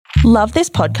Love this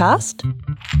podcast?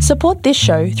 Support this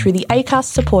show through the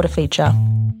Acast supporter feature.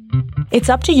 It's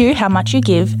up to you how much you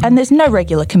give, and there's no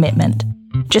regular commitment.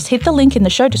 Just hit the link in the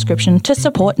show description to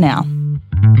support now.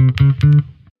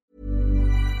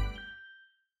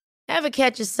 Ever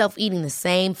catch yourself eating the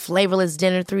same flavorless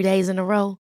dinner 3 days in a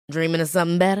row? Dreaming of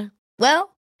something better?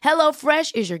 Well,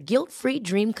 HelloFresh is your guilt-free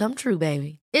dream come true,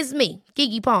 baby. It's me,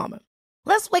 Keke Palmer.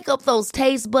 Let's wake up those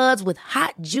taste buds with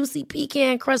hot, juicy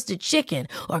pecan-crusted chicken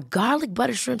or garlic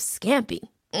butter shrimp scampi.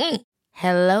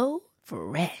 Hello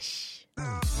Fresh.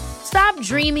 Stop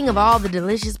dreaming of all the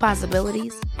delicious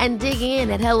possibilities and dig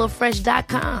in at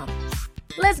HelloFresh.com.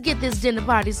 Let's get this dinner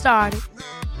party started.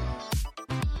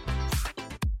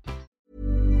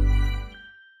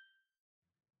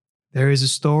 There is a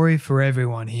story for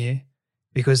everyone here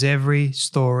because every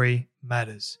story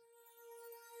matters.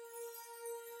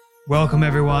 Welcome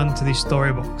everyone to the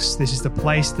Storybox. This is the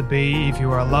place to be if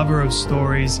you are a lover of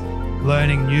stories,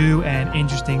 learning new and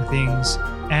interesting things,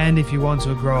 and if you want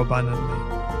to grow abundantly.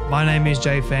 My name is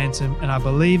Jay Phantom, and I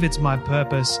believe it's my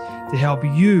purpose to help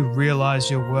you realize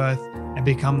your worth and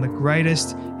become the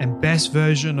greatest and best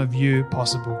version of you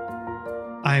possible.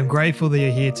 I am grateful that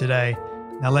you're here today.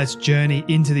 Now let's journey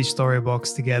into the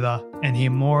Storybox together and hear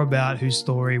more about whose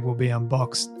story will be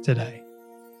unboxed today.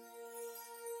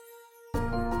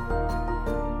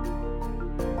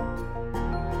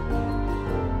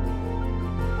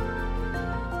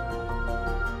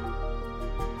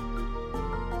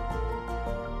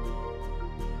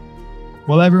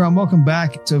 Well, everyone, welcome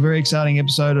back to a very exciting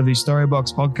episode of the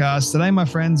Storybox podcast. Today, my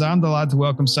friends, I'm delighted to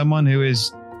welcome someone who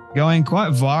is going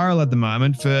quite viral at the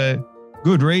moment for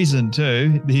good reason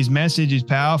too. His message is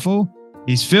powerful.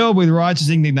 He's filled with righteous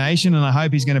indignation, and I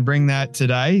hope he's going to bring that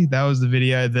today. That was the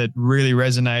video that really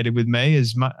resonated with me,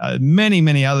 as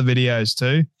many other videos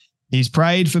too. He's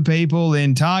prayed for people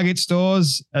in Target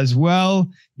stores as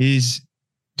well. He's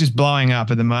just blowing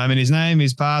up at the moment. His name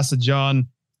is Pastor John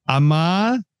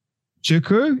Amanchukwu.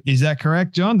 Is that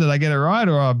correct, John? Did I get it right,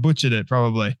 or I butchered it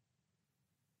probably?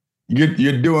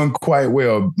 You're doing quite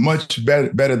well, much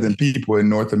better than people in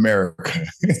North America.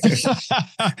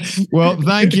 Well,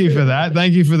 thank you for that.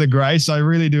 Thank you for the grace. I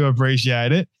really do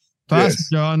appreciate it. Pastor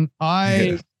John,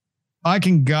 I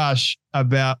can gush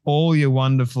about all your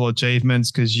wonderful achievements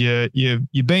because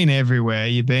you've been everywhere.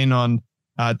 You've been on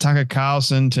Tucker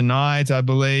Carlson Tonight, I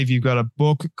believe. You've got a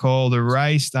book called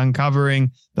Erased, Uncovering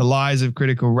the Lies of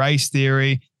Critical Race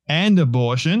Theory and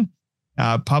Abortion,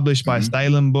 published by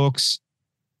Salem Books.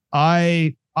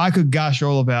 I could gush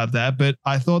all about that, but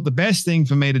I thought the best thing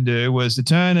for me to do was to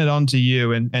turn it on to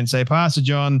you and say, Pastor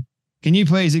John, can you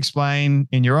please explain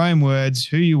in your own words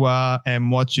who you are and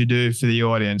what you do for the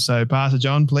audience? So, Pastor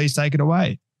John, please take it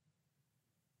away.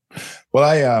 Well,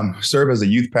 I serve as a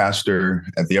youth pastor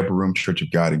at the Upper Room Church of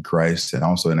God in Christ, and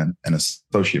also an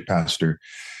associate pastor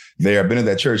there. I've been at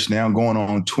that church now going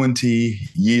on 20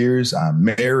 years. I'm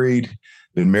married,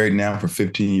 been married now for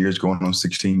 15 years, going on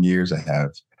 16 years. I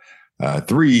have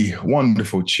 3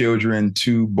 wonderful children,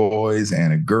 2 boys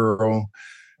and a girl.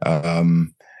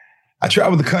 I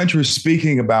travel the country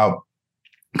speaking about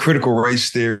critical race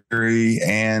theory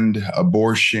and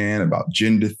abortion, about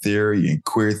gender theory and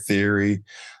queer theory,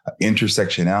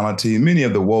 intersectionality, many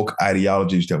of the woke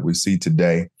ideologies that we see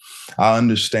today. I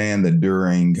understand that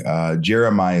during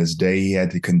Jeremiah's day, he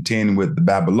had to contend with the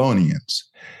Babylonians.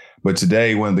 But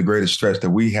today, one of the greatest threats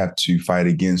that we have to fight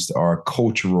against are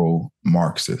cultural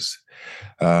Marxists.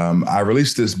 I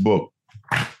released this book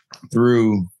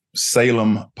through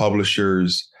Salem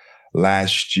Publishers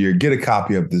last year. Get a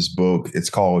copy of this book. It's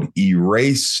called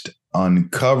Erased,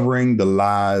 Uncovering the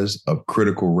Lies of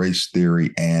Critical Race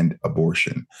Theory and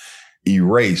Abortion.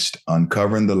 Erased,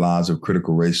 Uncovering the Lies of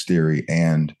Critical Race Theory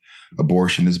and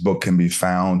Abortion. This book can be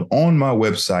found on my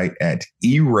website at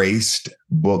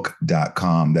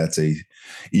erasedbook.com. That's a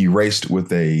erased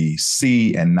with a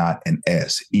C and not an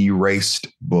S.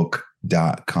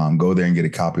 Erasedbook.com. Go there and get a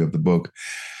copy of the book.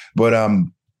 But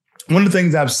one of the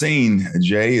things I've seen,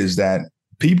 Jay, is that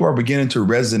people are beginning to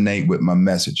resonate with my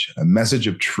message, a message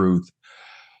of truth,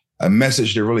 a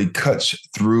message that really cuts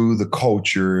through the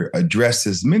culture,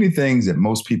 addresses many things that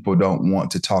most people don't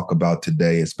want to talk about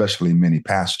today, especially many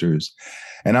pastors.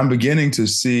 And I'm beginning to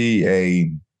see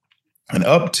an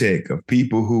uptick of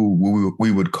people who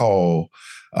we would call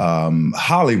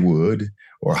Hollywood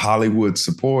or Hollywood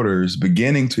supporters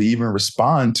beginning to even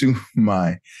respond to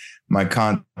my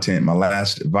content. My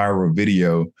last viral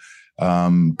video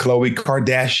Khloe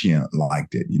Kardashian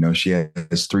liked it. She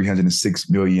has 306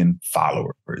 million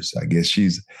followers. I guess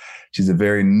she's a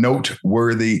very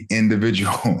noteworthy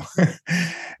individual.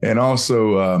 And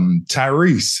also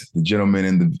Tyrese, the gentleman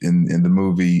in the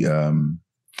movie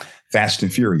Fast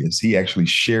and Furious, he actually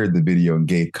shared the video and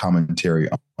gave commentary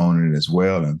on it as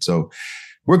well. And so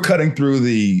we're cutting through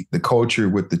the culture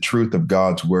with the truth of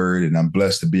God's word, and I'm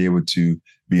blessed to be able to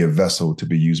be a vessel to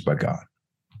be used by God.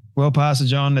 Well, Pastor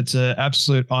John, it's an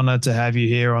absolute honor to have you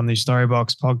here on the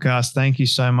Storybox podcast. Thank you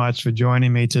so much for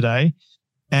joining me today.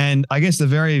 And I guess the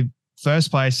very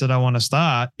first place that I want to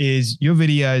start is your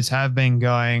videos have been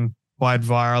going quite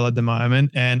viral at the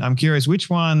moment. And I'm curious, which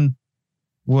one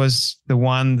was the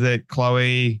one that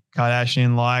Khloe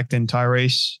Kardashian liked and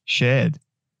Tyrese shared?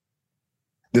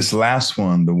 This last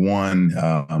one, the one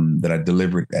that I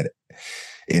delivered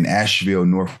in Asheville,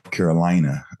 North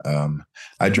Carolina,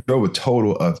 I drove a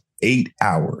total of 8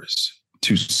 hours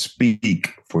to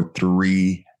speak for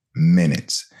 3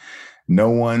 minutes. No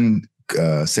one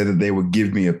said that they would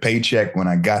give me a paycheck when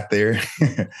I got there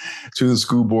to the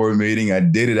school board meeting. I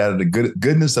did it out of the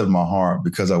goodness of my heart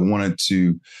because I wanted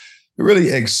to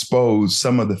really expose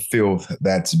some of the filth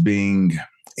that's being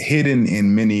hidden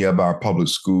in many of our public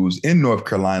schools in North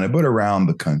Carolina, but around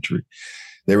the country.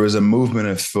 There was a movement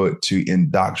afoot to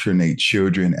indoctrinate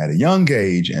children at a young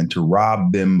age and to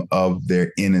rob them of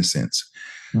their innocence.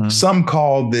 Some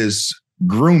call this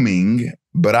grooming,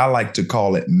 but I like to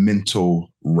call it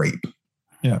mental rape.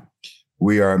 Yeah.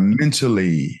 We are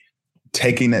mentally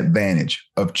taking advantage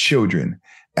of children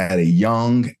at a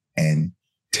young and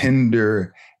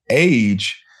tender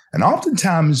age. And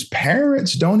oftentimes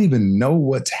parents don't even know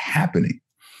what's happening.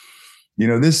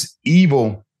 This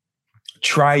evil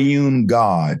triune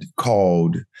God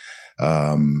called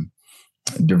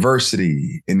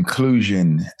diversity,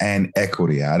 inclusion, and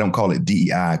equity. I don't call it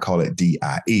DEI, I call it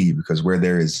DIE, because where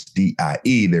there is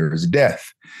DIE, there is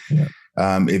death. Yeah.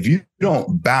 If you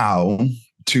don't bow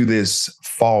to this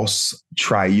false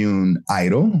triune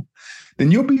idol, then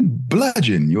you'll be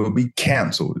bludgeoned, you'll be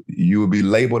canceled, you will be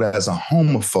labeled as a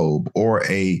homophobe or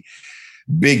a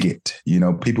bigot.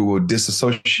 People will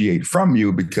disassociate from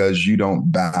you because you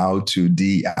don't bow to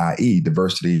DIE,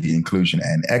 diversity, inclusion,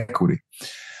 and equity.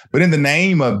 But in the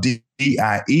name of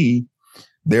DIE,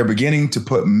 they're beginning to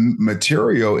put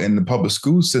material in the public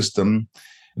school system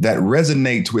that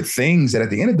resonates with things that at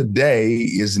the end of the day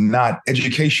is not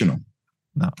educational.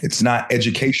 No. It's not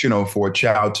educational for a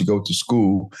child to go to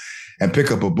school and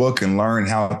pick up a book and learn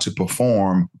how to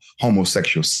perform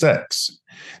homosexual sex.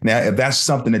 Now, if that's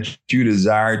something that you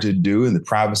desire to do in the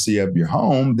privacy of your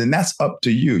home, then that's up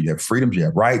to you. You have freedoms, you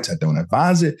have rights. I don't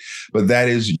advise it, but that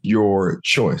is your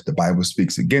choice. The Bible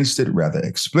speaks against it rather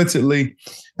explicitly,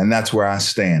 and that's where I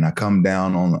stand. I come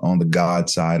down on the God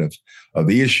side of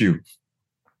the issue.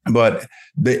 But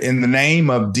in the name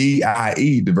of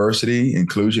DIE, diversity,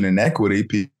 inclusion, and equity,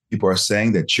 people are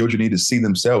saying that children need to see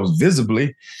themselves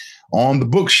visibly on the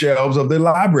bookshelves of their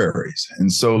libraries.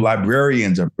 And so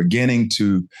librarians are beginning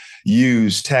to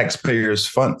use taxpayer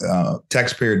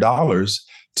dollars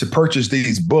to purchase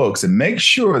these books and make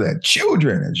sure that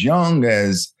children as young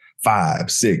as 5,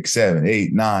 6, 7,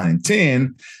 8, 9, and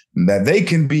 10, that they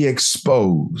can be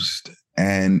exposed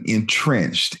and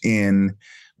entrenched in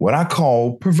what I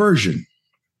call perversion.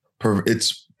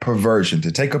 It's perversion,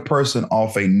 to take a person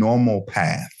off a normal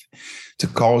path, to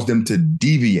cause them to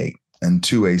deviate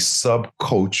into a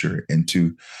subculture and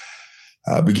to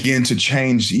begin to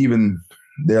change even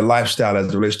their lifestyle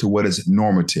as it relates to what is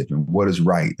normative and what is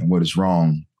right and what is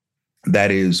wrong.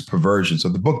 That is perversion. So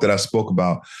the book that I spoke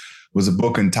about was a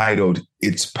book entitled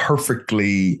It's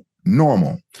Perfectly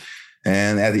Normal.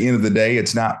 And at the end of the day,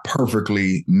 it's not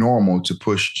perfectly normal to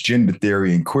push gender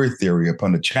theory and queer theory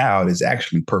upon a child. It's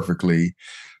actually perfectly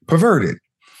perverted.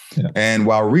 Yeah. And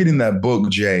while reading that book,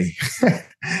 Jay,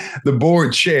 the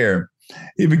board chair,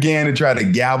 he began to try to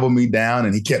gavel me down,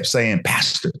 and he kept saying,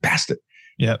 Pastor, Pastor,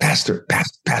 yeah, Pastor,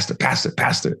 Pastor, Pastor, Pastor,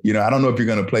 Pastor. I don't know if you're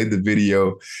going to play the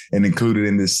video and include it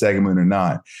in this segment or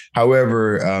not.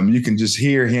 However, you can just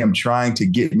hear him trying to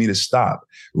get me to stop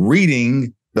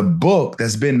reading the book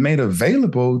that's been made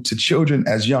available to children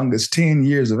as young as 10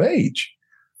 years of age.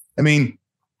 I mean,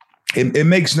 it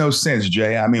makes no sense,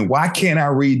 Jay. I mean, why can't I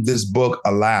read this book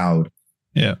aloud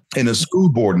in a school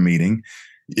board meeting?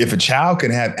 If a child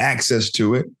can have access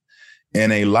to it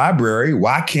in a library,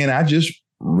 why can't I just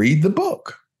read the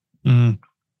book? Mm.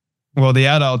 Well, the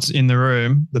adults in the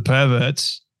room, the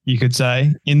perverts, you could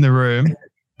say, in the room,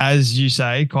 as you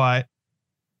say, quite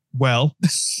well,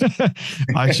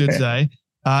 I should say,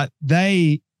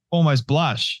 they almost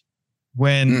blush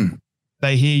when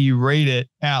they hear you read it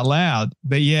out loud,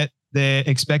 but yet they're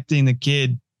expecting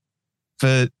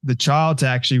for the child to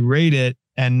actually read it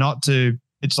and not to.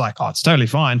 It's like, oh, it's totally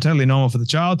fine, totally normal for the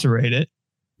child to read it.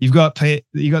 You got the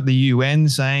UN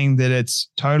saying that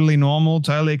it's totally normal,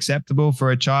 totally acceptable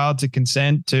for a child to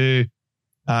consent to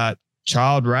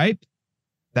child rape.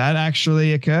 That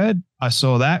actually occurred. I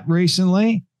saw that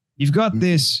recently. You've got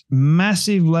this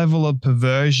massive level of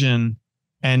perversion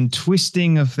and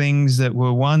twisting of things that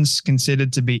were once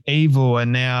considered to be evil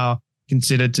and now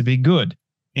considered to be good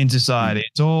in society.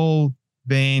 It's all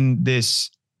been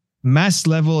this mass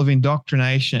level of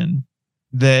indoctrination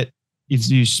that if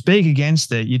you speak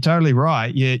against it, you're totally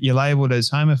right. You're labeled as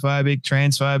homophobic,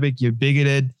 transphobic, you're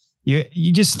bigoted. You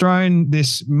just thrown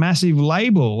this massive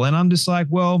label. And I'm just like,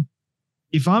 well,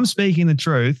 if I'm speaking the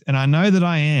truth, and I know that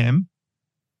I am,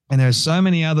 and there's so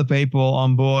many other people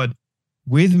on board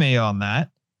with me on that,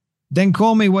 then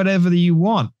call me whatever you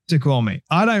want to call me.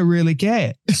 I don't really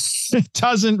care. It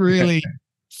doesn't really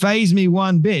faze me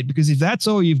one bit, because if that's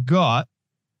all you've got,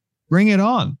 bring it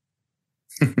on.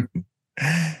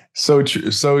 So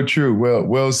true. So true.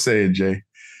 Well said, Jay.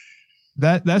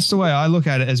 That's the way I look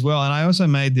at it as well. And I also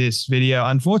made this video.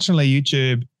 Unfortunately,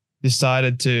 YouTube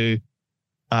decided to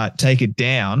take it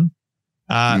down,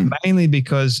 mainly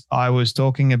because I was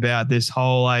talking about this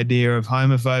whole idea of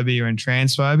homophobia and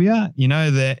transphobia. You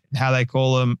know, that how they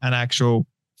call them an actual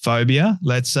phobia,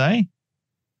 let's say.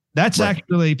 That's right.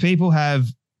 Actually, people have,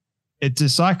 it's a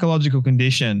psychological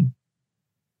condition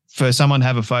for someone to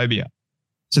have a phobia.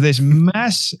 So there's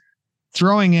mass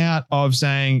throwing out of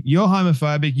saying you're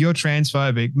homophobic, you're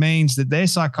transphobic, means that they're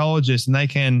psychologists and they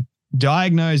can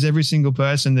diagnose every single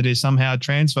person that is somehow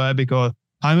transphobic or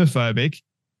homophobic.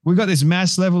 We've got this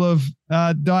mass level of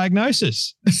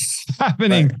diagnosis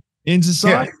happening in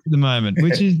society at the moment,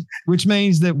 which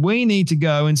means that we need to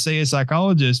go and see a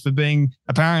psychologist for being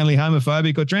apparently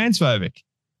homophobic or transphobic.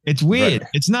 It's weird.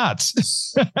 Right. It's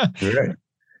nuts. Right.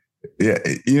 Yeah,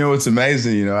 you know, it's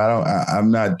amazing. You know, I'm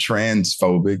not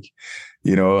transphobic.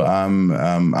 You know, I'm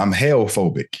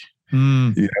hellphobic.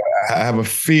 You know, I have a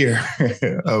fear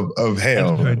of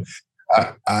hell.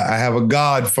 I have a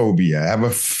God phobia. I have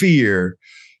a fear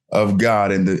of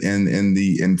God,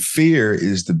 and fear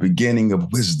is the beginning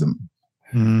of wisdom.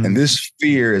 And this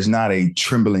fear is not a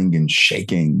trembling and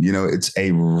shaking. You know, it's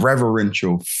a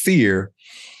reverential fear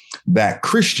that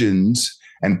Christians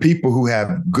and people who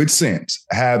have good sense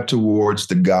have towards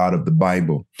the God of the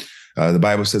Bible. The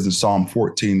Bible says in Psalm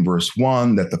 14, verse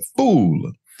 1, that the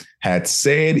fool had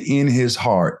said in his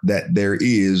heart that there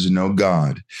is no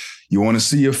God. You want to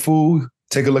see a fool?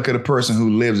 Take a look at a person who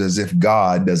lives as if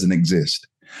God doesn't exist.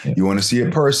 Yeah. You want to see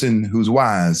a person who's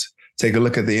wise? Take a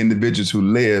look at the individuals who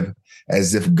live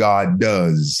as if God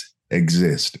does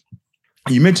exist.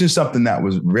 You mentioned something that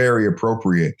was very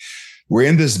appropriate. We're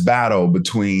in this battle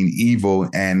between evil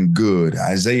and good.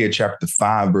 Isaiah chapter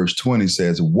 5, verse 20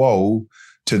 says, woe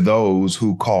to those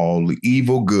who call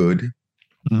evil good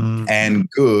and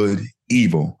good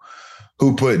evil,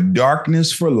 who put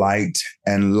darkness for light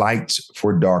and light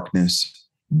for darkness,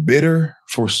 bitter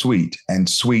for sweet and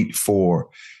sweet for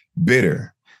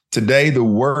bitter. Today, the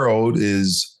world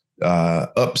is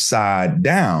upside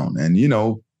down. And, you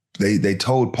know, they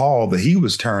told Paul that he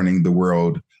was turning the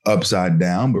world upside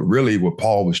down, but really what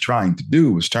Paul was trying to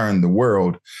do was turn the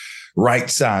world right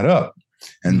side up.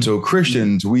 And so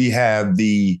Christians, we have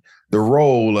the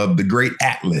role of the great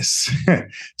atlas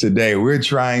today. We're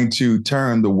trying to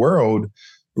turn the world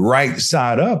right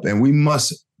side up, and we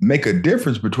must make a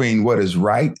difference between what is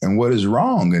right and what is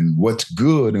wrong, and what's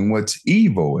good and what's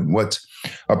evil, and what's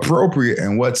appropriate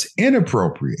and what's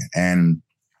inappropriate. And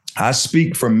I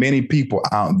speak for many people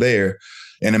out there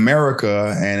in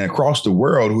America and across the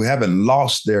world who haven't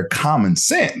lost their common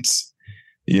sense.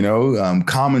 You know,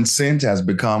 common sense has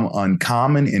become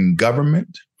uncommon in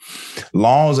government.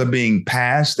 Laws are being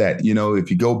passed that, you know,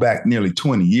 if you go back nearly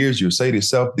 20 years, you'll say to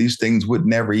yourself, these things would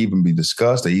never even be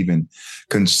discussed or even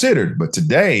considered. But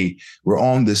today we're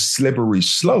on this slippery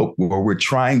slope where we're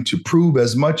trying to prove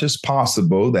as much as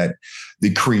possible that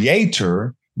the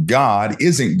creator, God,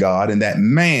 isn't God, and that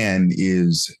man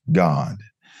is God.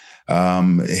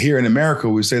 Here in America,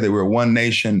 we say that we're one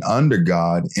nation under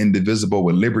God, indivisible,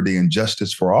 with liberty and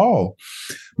justice for all.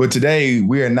 But today,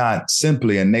 we are not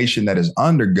simply a nation that is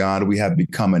under God. We have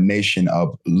become a nation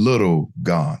of little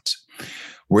gods.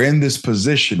 We're in this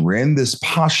position, we're in this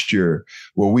posture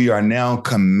where we are now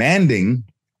commanding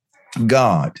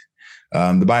God.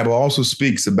 The Bible also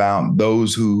speaks about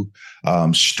those who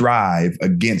strive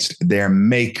against their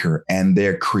maker and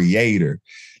their creator.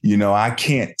 I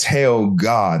can't tell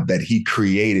God that he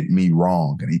created me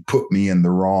wrong and he put me in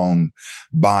the wrong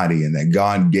body and that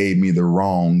God gave me the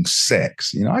wrong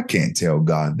sex. I can't tell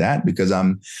God that because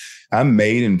I'm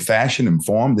made and fashioned and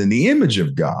formed in the image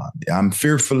of God. I'm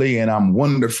fearfully and I'm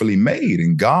wonderfully made,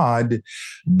 and God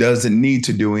doesn't need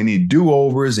to do any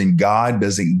do-overs, and God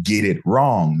doesn't get it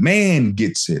wrong. Man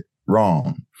gets it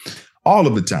wrong all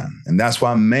of the time. And that's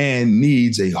why man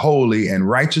needs a holy and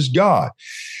righteous God.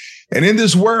 And in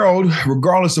this world,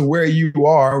 regardless of where you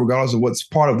are, regardless of what's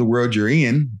part of the world you're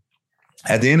in,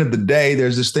 at the end of the day,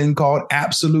 there's this thing called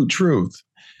absolute truth.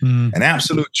 And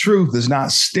absolute truth does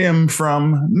not stem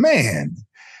from man.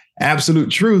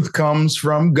 Absolute truth comes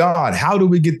from God. How do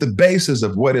we get the basis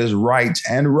of what is right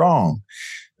and wrong?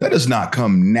 That does not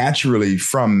come naturally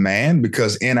from man,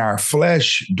 because in our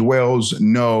flesh dwells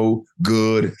no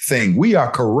good thing. We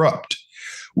are corrupt.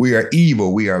 We are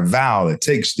evil. We are vile. It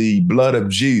takes the blood of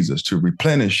Jesus to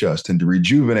replenish us and to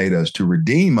rejuvenate us, to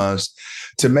redeem us,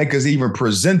 to make us even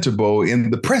presentable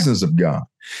in the presence of God.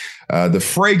 The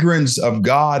fragrance of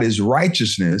God is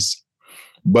righteousness,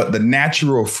 but the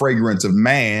natural fragrance of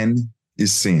man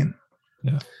is sin.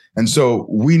 Yeah. And so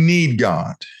we need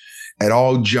God at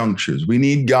all junctures. We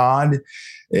need God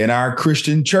in our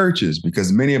Christian churches,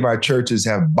 because many of our churches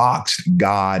have boxed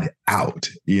God out.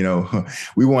 We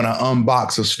want to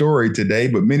unbox a story today,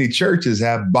 but many churches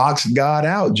have boxed God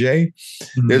out, Jay.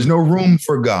 Mm-hmm. There's no room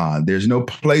for God. There's no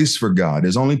place for God.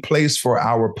 There's only place for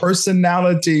our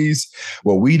personalities,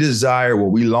 what we desire,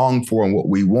 what we long for, and what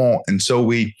we want. And so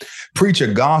we preach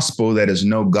a gospel that is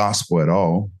no gospel at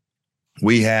all.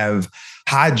 We have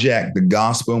hijacked the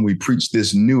gospel and we preach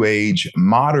this new age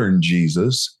modern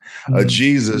Jesus, a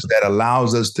Jesus that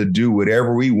allows us to do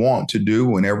whatever we want to do,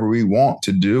 whenever we want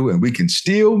to do, and we can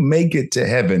still make it to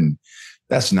heaven.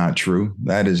 That's not true.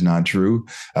 That is not true.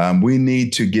 We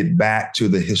need to get back to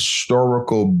the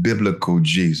historical biblical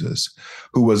Jesus,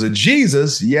 who was a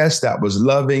Jesus, yes, that was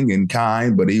loving and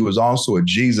kind, but he was also a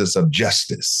Jesus of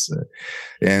justice.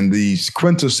 And the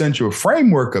quintessential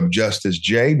framework of justice,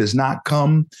 Jay, does not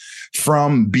come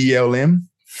from BLM.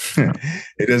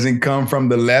 It doesn't come from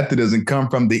the left. It doesn't come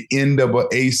from the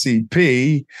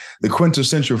NAACP. The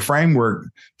quintessential framework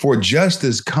for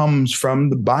justice comes from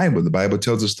the Bible. The Bible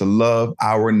tells us to love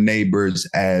our neighbors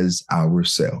as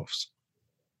ourselves.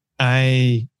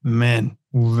 Amen.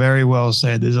 Very well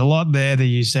said. There's a lot there that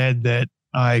you said that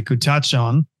I could touch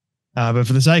on, but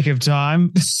for the sake of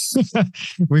time,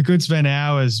 we could spend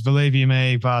hours, believe you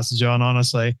me, Pastor John,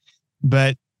 honestly.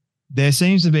 But there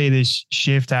seems to be this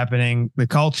shift happening, the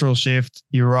cultural shift.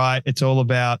 You're right. It's all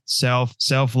about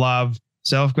self-love,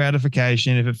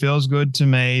 self-gratification. If it feels good to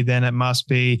me, then it must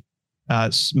be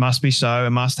so.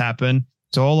 It must happen.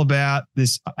 It's all about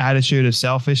this attitude of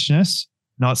selfishness,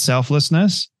 not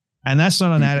selflessness. And that's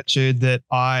not an attitude that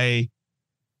I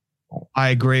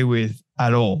agree with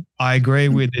at all. I agree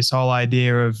with this whole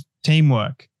idea of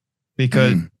teamwork,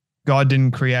 because God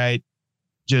didn't create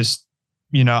just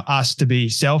us to be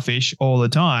selfish all the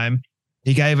time.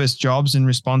 He gave us jobs and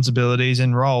responsibilities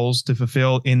and roles to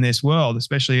fulfill in this world,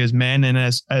 especially as men and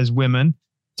as women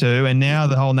too. And now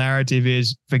the whole narrative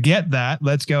is, forget that.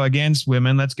 Let's go against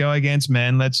women. Let's go against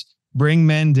men. Let's bring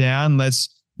men down.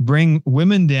 Let's bring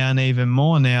women down even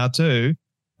more now too.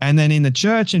 And then in the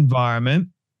church environment,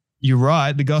 you're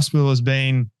right, the gospel has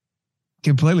been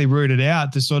completely rooted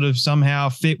out to sort of somehow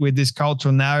fit with this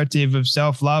cultural narrative of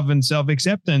self-love and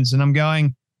self-acceptance. And I'm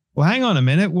going, well, hang on a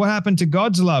minute. What happened to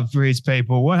God's love for his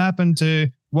people? What happened to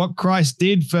what Christ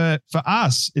did for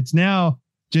us? It's now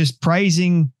just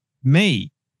praising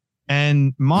me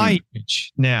and my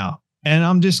image now. And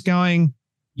I'm just going,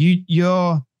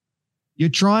 you're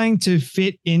trying to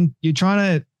fit into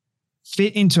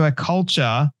a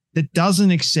culture that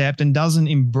doesn't accept and doesn't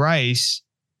embrace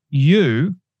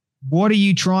you. What are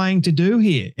you trying to do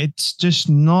here? It's just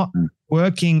not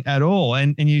working at all.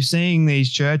 And you're seeing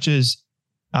these churches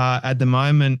at the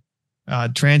moment,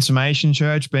 Transformation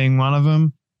Church being one of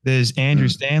them. There's Andrew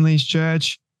Stanley's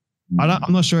church.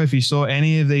 I'm not sure if you saw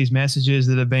any of these messages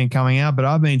that have been coming out, but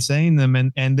I've been seeing them,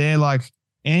 and they're like,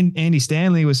 Andy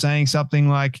Stanley was saying something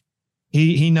like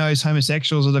he knows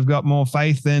homosexuals that have got more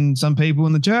faith than some people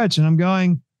in the church. And I'm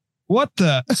going, what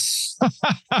the?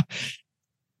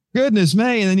 Goodness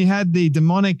me. And then you had the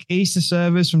demonic Easter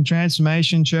service from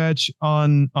Transformation Church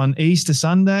on Easter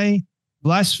Sunday.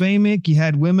 Blasphemic. You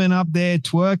had women up there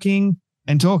twerking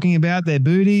and talking about their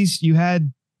booties. You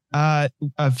had a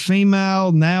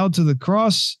female nailed to the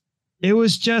cross. It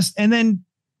was just, and then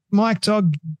Mike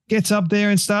Todd gets up there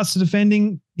and starts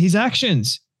defending his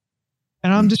actions.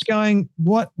 And I'm just going,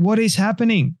 what is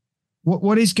happening?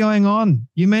 What is going on?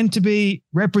 You're meant to be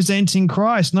representing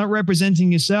Christ, not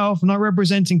representing yourself, not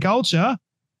representing culture.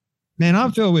 Man,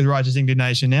 I'm filled with righteous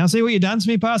indignation now. See what you've done to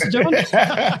me, Pastor John?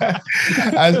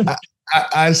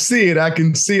 I see it. I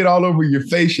can see it all over your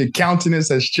face. Your countenance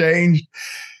has changed,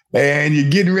 and you're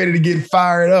getting ready to get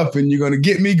fired up, and you're going to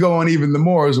get me going even the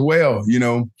more as well, you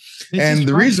know. And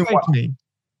the reason why,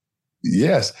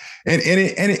 yes, and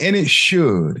it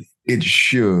should. It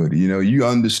should, you know, you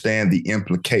understand the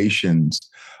implications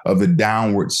of the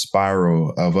downward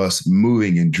spiral of us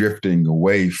moving and drifting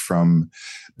away from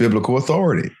biblical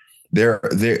authority. There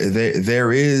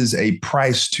is a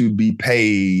price to be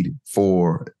paid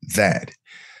for that.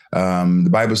 The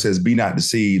Bible says, be not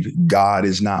deceived. God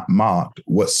is not mocked.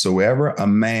 Whatsoever a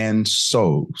man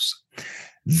sows,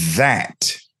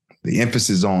 that the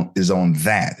emphasis is on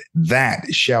that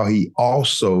shall he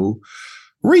also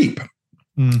reap.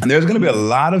 And there's going to be a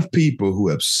lot of people who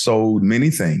have sowed many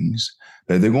things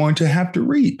that they're going to have to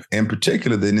reap, in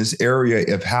particular in this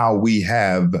area of how we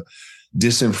have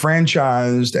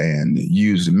disenfranchised and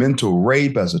used mental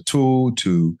rape as a tool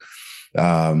to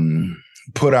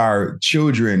put our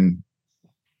children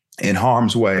in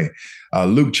harm's way.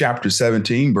 Luke chapter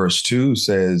 17, verse 2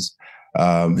 says,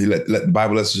 the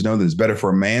Bible lets us know that it's better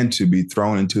for a man to be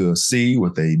thrown into a sea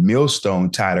with a millstone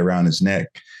tied around his neck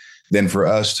than for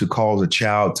us to cause a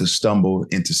child to stumble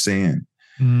into sin.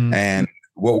 And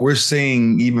what we're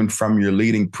seeing, even from your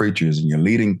leading preachers and your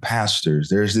leading pastors,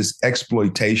 there's this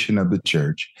exploitation of the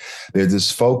church. There's this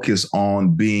focus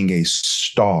on being a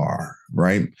star,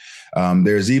 right?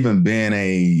 There's even been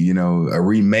a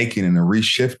remaking and a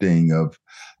reshifting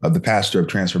of the pastor of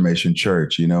Transformation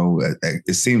Church. You know,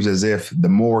 it seems as if the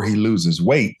more he loses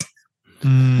weight,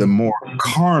 the more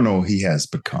carnal he has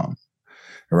become.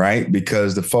 Right?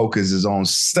 Because the focus is on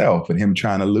self and him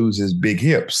trying to lose his big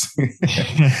hips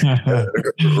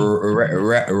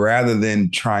rather than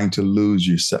trying to lose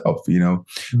yourself. You know,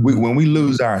 when we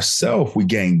lose ourself, we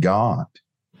gain God.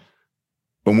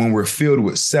 But when we're filled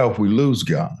with self, we lose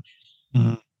God.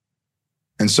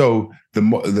 And so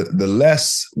the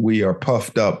less we are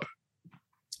puffed up,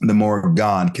 the more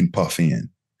God can puff in.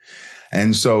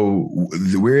 And so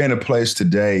we're in a place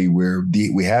today where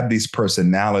we have these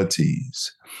personalities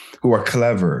who are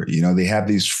clever. You know, they have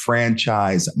these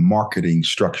franchise marketing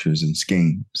structures and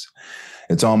schemes.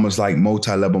 It's almost like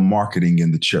multi-level marketing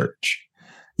in the church.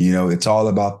 You know, it's all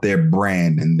about their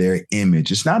brand and their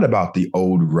image. It's not about the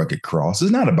old rugged cross.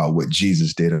 It's not about what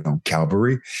Jesus did on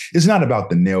Calvary. It's not about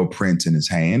the nail prints in his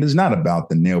hand. It's not about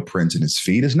the nail prints in his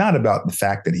feet. It's not about the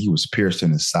fact that he was pierced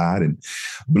in his side and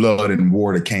blood and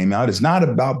water came out. It's not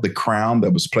about the crown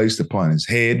that was placed upon his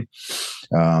head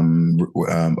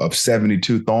of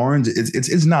 72 thorns.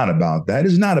 It's not about that.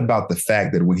 It's not about the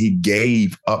fact that when he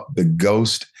gave up the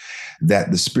ghost,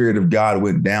 that the Spirit of God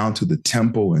went down to the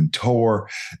temple and tore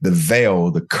the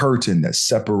veil, the curtain that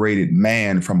separated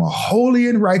man from a holy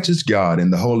and righteous God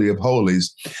in the Holy of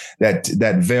Holies.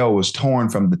 That veil was torn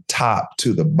from the top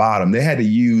to the bottom. They had to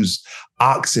use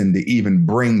oxen to even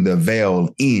bring the veil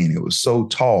in. It was so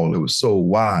tall. It was so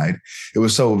wide. It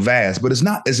was so vast. But it's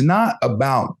not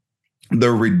about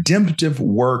the redemptive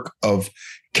work of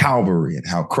Calvary and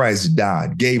how Christ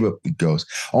died, gave up the ghost.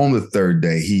 On the third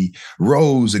day, he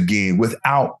rose again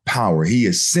without power. He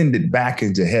ascended back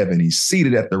into heaven. He's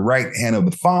seated at the right hand of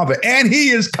the Father, and he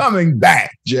is coming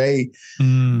back, Jay.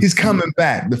 He's coming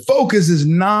back. The focus is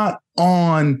not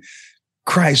on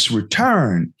Christ's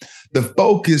return. The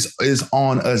focus is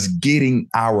on us getting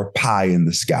our pie in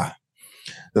the sky.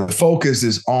 The focus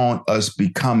is on us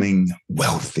becoming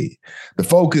wealthy. The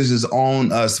focus is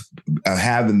on us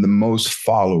having the most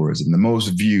followers and the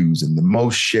most views and the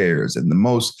most shares and the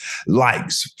most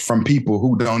likes from people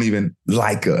who don't even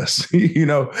like us. You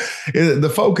know,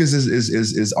 the focus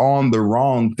is on the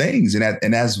wrong things.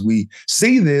 And as we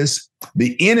see this,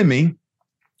 the enemy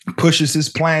pushes his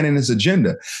plan and his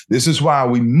agenda. This is why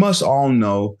we must all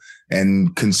know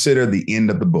and consider the end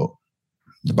of the book.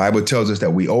 The Bible tells us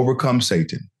that we overcome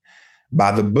Satan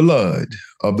by the blood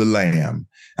of the Lamb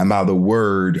and by the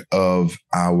word of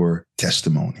our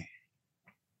testimony.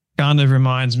 Kind of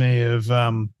reminds me of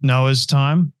Noah's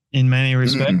time in many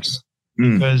respects,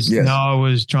 because yes. Noah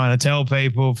was trying to tell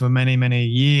people for many, many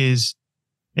years,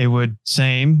 it would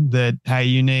seem that, hey,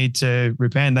 you need to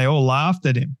repent. They all laughed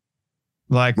at him.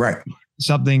 Like, right.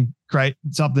 Something great,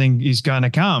 something is going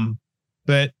to come.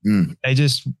 But they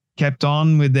just kept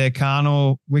on with their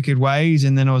carnal, wicked ways.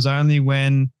 And then it was only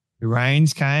when the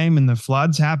rains came and the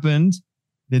floods happened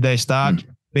did they start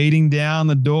beating down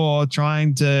the door,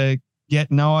 trying to get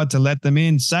Noah to let them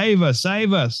in. Save us,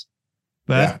 save us.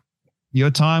 But your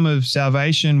time of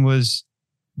salvation was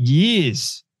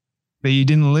years, but you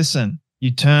didn't listen.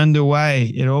 You turned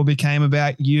away. It all became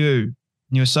about you.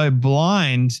 And you were so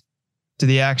blind to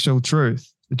the actual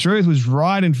truth. The truth was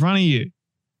right in front of you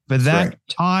for that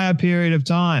entire period of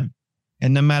time.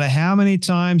 And no matter how many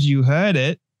times you heard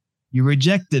it, you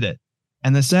rejected it.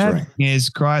 And the sad thing is,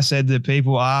 Christ said that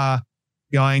people are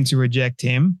going to reject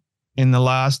him in the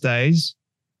last days.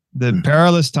 The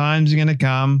perilous times are going to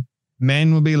come.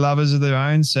 Men will be lovers of their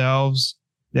own selves.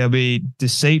 They'll be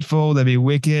deceitful. They'll be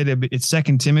wicked. It's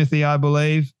 2 Timothy, I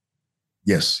believe.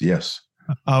 Yes, yes.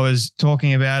 I was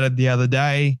talking about it the other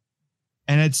day,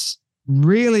 and it's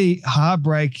really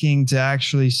heartbreaking to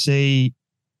actually see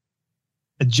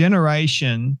a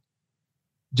generation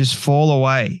just fall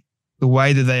away the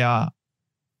way that they are.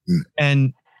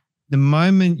 And the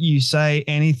moment you say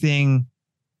anything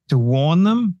to warn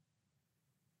them,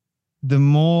 the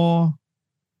more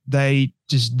they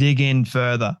just dig in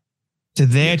further to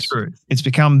their truth. It's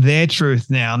become their truth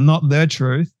now, not their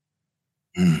truth.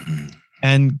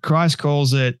 And Christ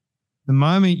calls it, the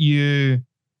moment you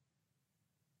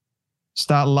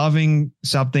start loving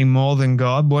something more than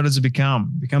God, what does it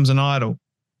become? It becomes an idol.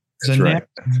 So now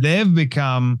they've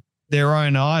become their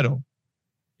own idol.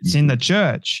 It's in the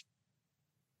church.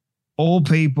 All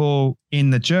people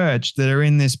in the church that are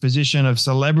in this position of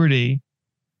celebrity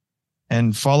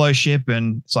and fellowship,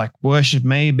 and it's like, worship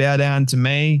me, bow down to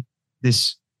me,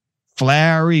 this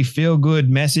flowery, feel-good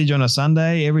message on a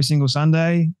Sunday, every single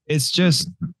Sunday. It's just,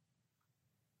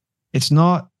 it's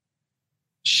not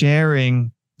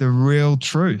sharing the real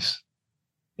truth.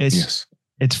 It's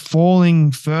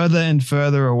falling further and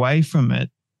further away from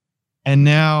it. And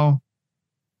now,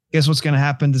 guess what's going to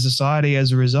happen to society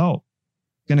as a result?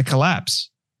 It's going to collapse.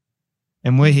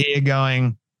 And we're here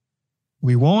going,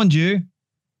 we warned you.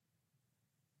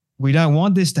 We don't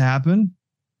want this to happen.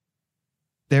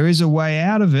 There is a way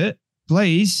out of it.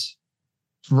 Please.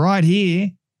 It's right here.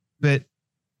 But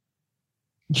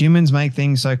humans make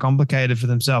things so complicated for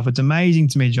themselves. It's amazing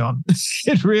to me, John.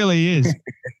 It really is.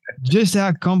 Just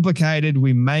how complicated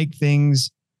we make things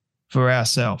for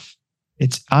ourselves.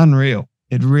 It's unreal.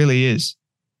 It really is.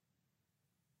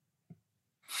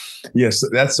 Yes,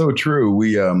 that's so true.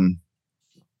 We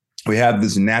have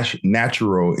this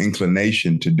natural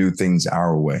inclination to do things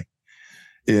our way.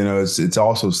 You know, it's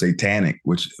also satanic,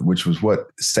 which was what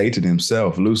Satan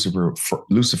himself,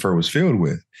 Lucifer was filled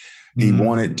with. He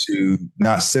wanted to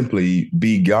not simply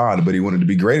be God, but he wanted to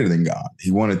be greater than God.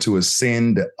 He wanted to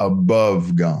ascend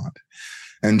above God.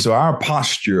 And so our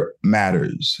posture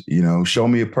matters. You know, show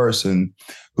me a person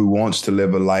who wants to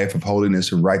live a life of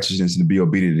holiness and righteousness and to be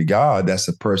obedient to God. That's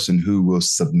a person who will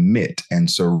submit and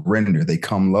surrender. They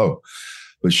come low.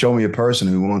 But show me a person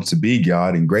who wants to be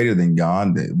God and greater than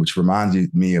God, which reminds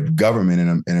me of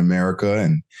government in America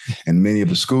and many of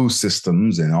the school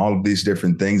systems and all of these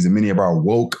different things and many of our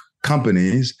woke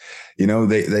companies. You know,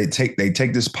 they take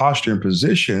this posture and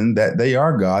position that they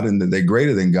are God and that they're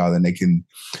greater than God and they can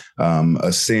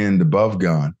ascend above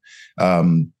God.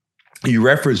 You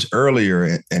referenced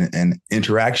earlier an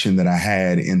interaction that I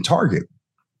had in Target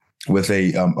with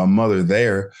a mother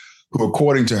there who,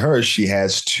 according to her, she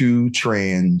has 2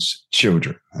 trans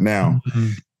children. Now,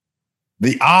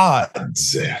 the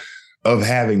odds of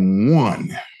having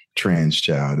 1 trans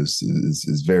child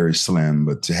is very slim,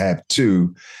 but to have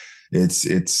 2, it's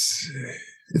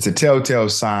a telltale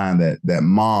sign that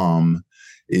mom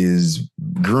is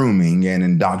grooming and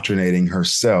indoctrinating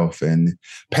herself. And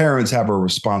parents have a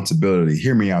responsibility.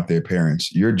 Hear me out there,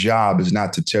 parents. Your job is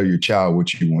not to tell your child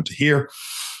what you want to hear.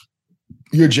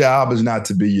 Your job is not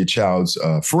to be your child's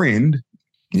friend.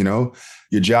 You know,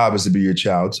 your job is to be your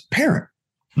child's parent.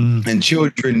 And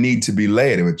children need to be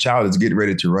led. If a child is getting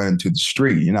ready to run into the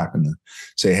street, you're not going to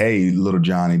say, hey, little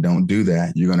Johnny, don't do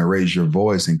that. You're going to raise your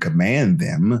voice and command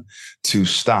them to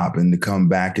stop and to come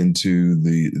back into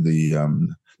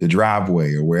the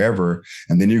driveway or wherever.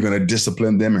 And then you're going to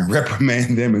discipline them and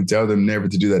reprimand them and tell them never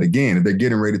to do that again. If they're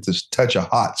getting ready to touch a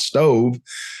hot stove,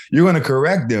 you're going to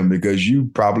correct them because you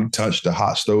probably touched a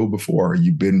hot stove before.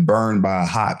 You've been burned by a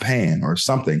hot pan or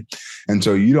something. And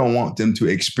so you don't want them to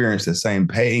experience the same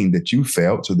pain that you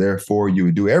felt. So therefore, you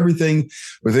would do everything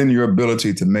within your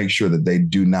ability to make sure that they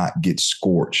do not get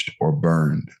scorched or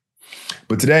burned.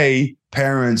 But today,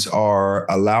 parents are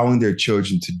allowing their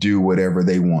children to do whatever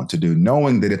they want to do,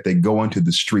 knowing that if they go into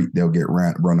the street, they'll get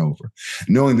run over,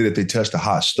 knowing that if they touch the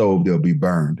hot stove, they'll be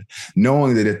burned,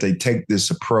 knowing that if they take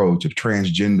this approach of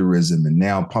transgenderism and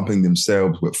now pumping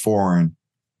themselves with foreign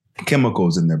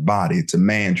chemicals in their body, it's a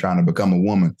man trying to become a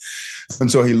woman.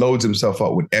 And so he loads himself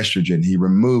up with estrogen. He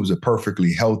removes a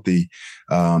perfectly healthy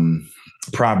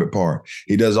private part.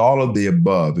 He does all of the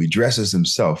above. He dresses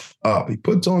himself up. He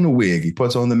puts on the wig. He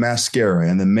puts on the mascara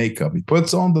and the makeup. He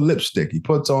puts on the lipstick. He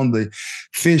puts on the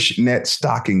fishnet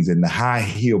stockings and the high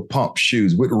heel pump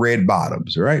shoes with red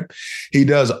bottoms, right? He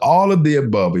does all of the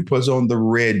above. He puts on the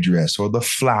red dress or the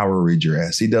flowery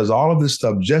dress. He does all of this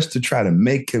stuff just to try to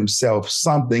make himself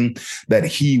something that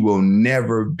he will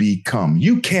never become.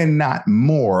 You cannot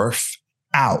morph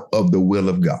out of the will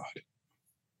of God.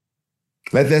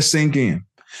 Let that sink in.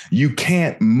 You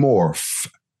can't morph.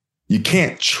 You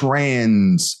can't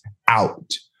trans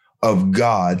out of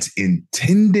God's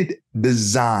intended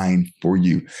design for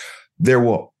you. There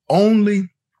will only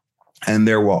and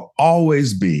there will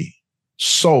always be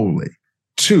solely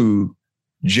two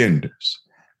genders,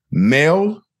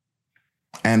 male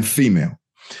and female.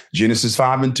 Genesis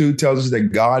 5:2 tells us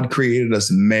that God created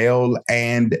us male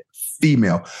and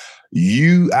female.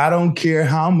 I don't care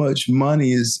how much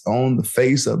money is on the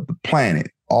face of the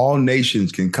planet. All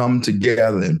nations can come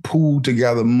together and pool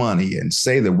together money and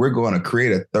say that we're going to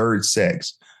create a third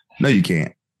sex. No, you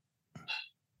can't.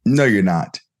 No, you're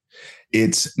not.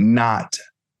 It's not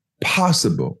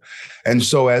possible. And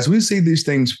so as we see these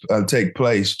things take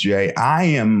place, Jay, I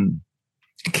am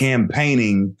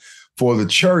campaigning for the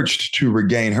church to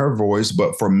regain her voice,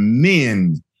 but for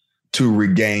men to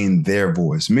regain their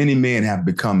voice. Many men have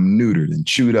become neutered and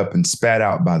chewed up and spat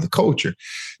out by the culture.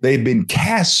 They've been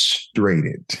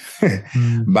castrated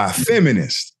by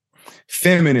feminists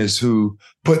who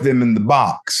put them in the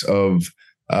box of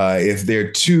if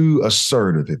they're too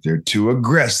assertive, if they're too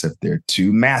aggressive, if they're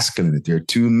too masculine, if they're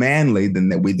too manly, then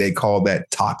they call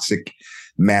that toxic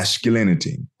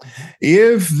masculinity.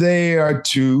 If they are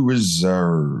too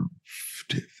reserved,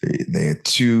 if they're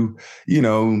too,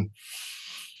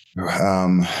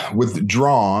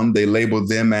 withdrawn, they label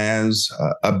them as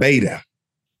a beta.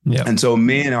 Yeah. And so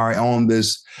men are on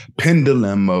this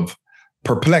pendulum of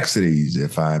perplexities.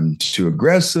 If I'm too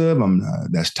aggressive,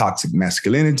 that's toxic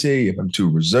masculinity. If I'm too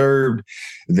reserved,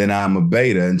 then I'm a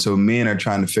beta. And so men are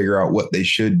trying to figure out what they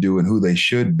should do and who they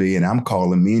should be. And I'm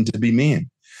calling men to be men.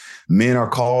 Men are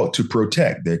called to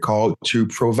protect. They're called to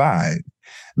provide.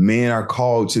 Men are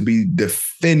called to be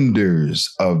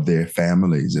defenders of their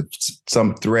families. If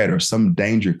some threat or some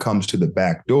danger comes to the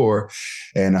back door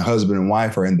and a husband and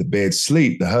wife are in the bed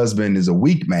sleep, the husband is a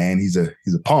weak man. He's a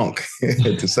punk,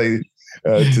 to say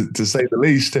the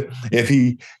least. If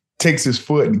he takes his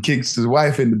foot and kicks his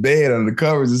wife in the bed under the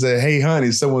covers and says, "Hey,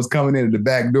 honey, someone's coming in at the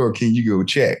back door. Can you go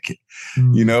check?"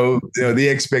 Mm-hmm. The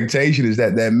expectation is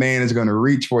that man is going to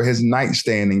reach for his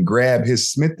nightstand and grab his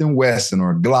Smith & Wesson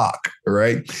or Glock,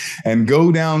 right? And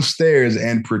go downstairs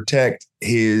and protect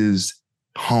his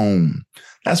home.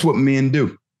 That's what men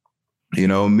do.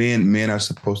 Men are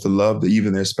supposed to love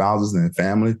even their spouses and their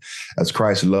family as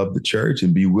Christ loved the church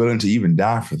and be willing to even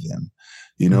die for them.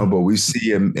 But we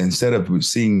see instead of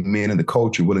seeing men in the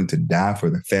culture willing to die for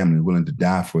their family, willing to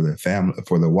die for their family,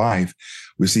 for their wife,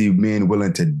 we see men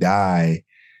willing to die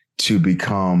to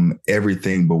become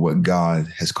everything but what God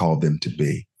has called them to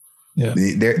be. Yeah.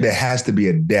 There has to be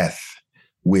a death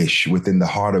wish within the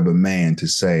heart of a man to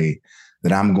say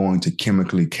that I'm going to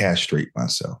chemically castrate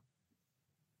myself.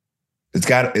 There's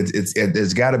got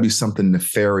to be something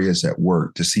nefarious at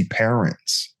work to see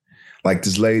parents like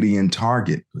this lady in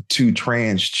Target with 2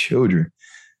 trans children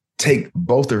take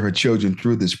both of her children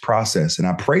through this process. And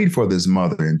I prayed for this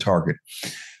mother in Target.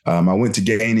 I went to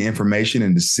gain information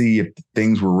and to see if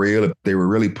things were real, if they were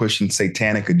really pushing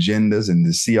satanic agendas, and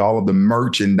to see all of the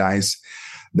merchandise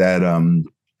that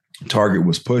Target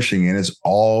was pushing. And it's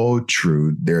all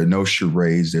true. There are no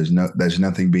charades. There's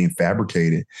nothing being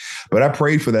fabricated. But I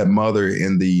prayed for that mother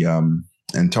in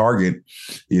Target.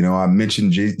 I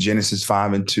mentioned Genesis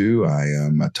 5:2.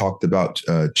 I talked about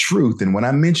truth. And when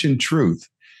I mentioned truth,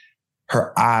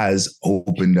 her eyes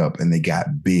opened up and they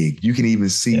got big. You can even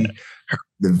see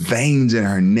the veins in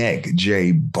her neck,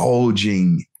 Jay,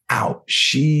 bulging out.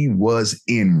 She was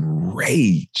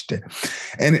enraged.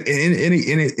 And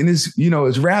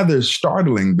it's rather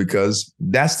startling because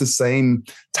that's the same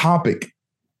topic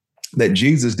that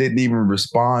Jesus didn't even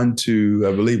respond to.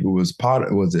 I believe it was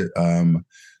Pilate,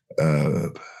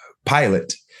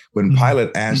 when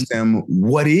Pilate asked him,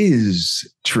 "What is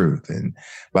truth?" And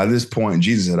by this point,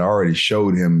 Jesus had already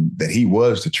showed him that he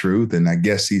was the truth. And I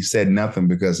guess he said nothing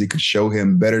because he could show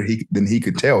him better than he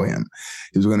could tell him.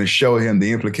 He was going to show him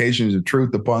the implications of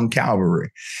truth upon Calvary.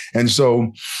 And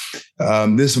so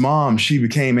this mom, she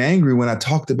became angry when I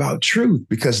talked about truth,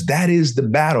 because that is the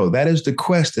battle. That is the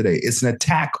quest today. It's an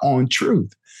attack on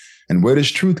truth. And where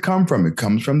does truth come from? It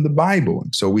comes from the Bible.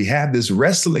 And so we have this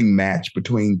wrestling match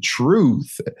between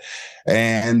truth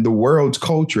and the world's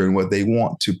culture and what they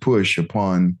want to push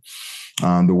upon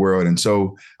the world. And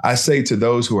so I say to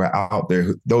those who are out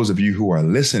there, those of you who are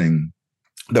listening,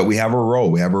 that we have a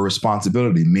role, we have a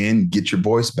responsibility. Men, get your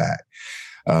voice back.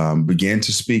 Begin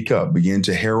to speak up, begin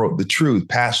to herald the truth.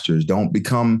 Pastors, don't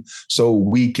become so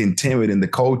weak and timid in the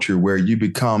culture where you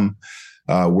become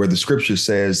where the scripture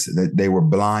says that they were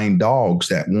blind dogs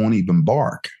that won't even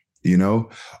bark. You know,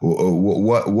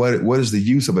 what is the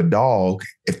use of a dog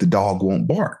if the dog won't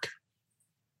bark?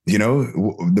 You know,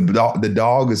 the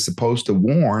dog is supposed to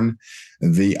warn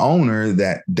the owner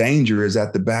that danger is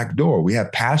at the back door. We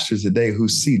have pastors today who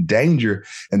see danger,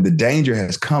 and the danger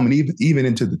has come even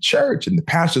into the church, and the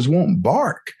pastors won't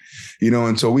bark. You know,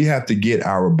 and so we have to get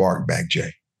our bark back,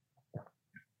 Jay.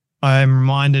 I'm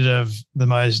reminded of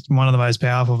one of the most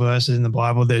powerful verses in the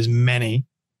Bible. There's many,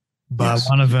 but Yes.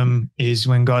 one of them is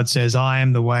when God says, "I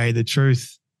am the way, the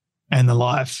truth, and the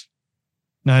life.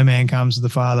 No man comes to the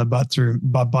Father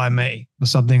but by me," or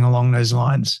something along those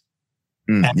lines.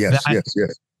 Yes.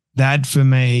 That for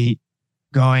me,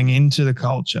 going into the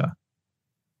culture,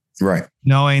 Right.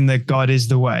 knowing that God is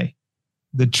the way,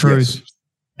 the truth, Yes.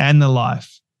 and the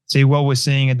life. See, what we're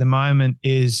seeing at the moment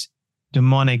is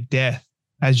demonic death,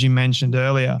 as you mentioned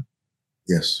earlier.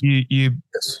 Yes. You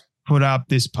Yes. put up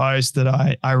this post that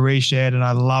I reshared and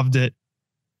I loved it.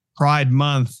 Pride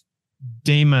Month,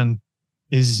 demon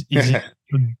is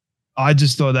I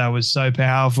just thought that was so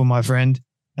powerful, my friend.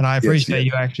 And I appreciate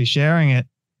you actually sharing it,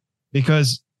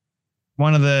 because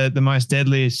one of the most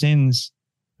deadliest sins,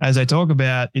 as I talk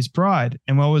about, is pride.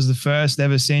 And what was the first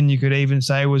ever sin you could even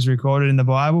say was recorded in the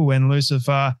Bible when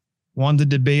Lucifer wanted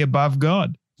to be above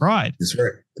God? Pride. That's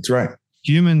right. That's right.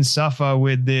 Humans suffer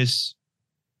with this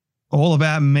all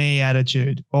about me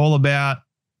attitude, all about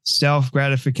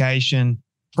self-gratification,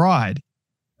 pride.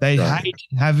 They hate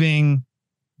having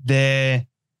their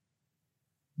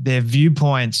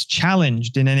viewpoints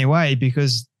challenged in any way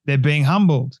because they're being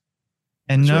humbled.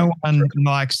 And no one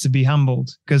likes to be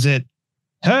humbled because it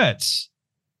hurts.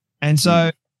 And so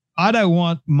I don't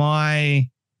want my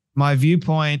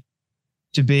viewpoint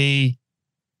to be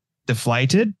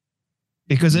deflated,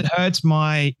 because it hurts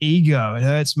my ego. It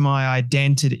hurts my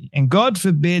identity. And God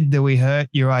forbid that we hurt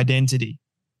your identity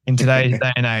in today's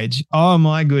day and age. Oh,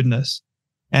 my goodness.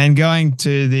 And going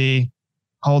to the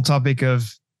whole topic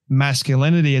of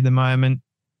masculinity at the moment,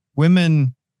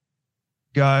 women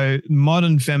go,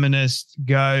 modern feminists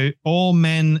go, all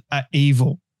men are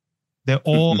evil. They're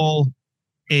all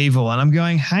evil. And I'm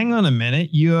going, hang on a minute.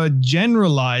 You're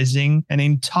generalizing an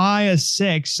entire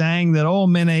sex, saying that all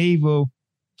men are evil,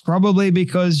 probably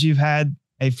because you've had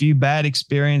a few bad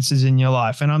experiences in your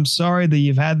life. And I'm sorry that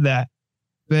you've had that.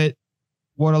 But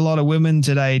what a lot of women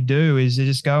today do is they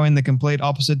just go in the complete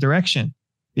opposite direction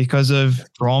because of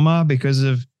trauma, because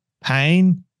of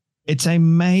pain. It's a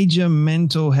major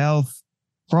mental health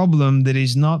problem that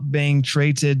is not being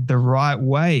treated the right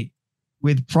way,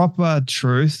 with proper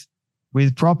truth,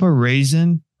 with proper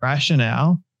reason,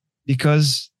 rationale,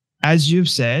 because, as you've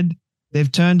said,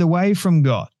 they've turned away from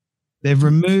God. They've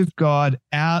removed God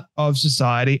out of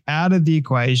society, out of the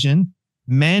equation.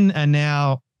 Men are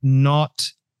now not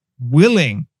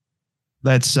willing,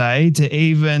 let's say, to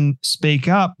even speak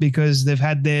up because they've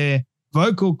had their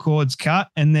vocal cords cut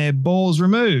and their balls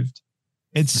removed.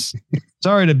 It's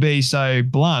sorry to be so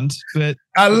blunt, but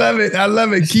I love it. I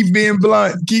love it. Keep being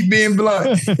blunt. Keep being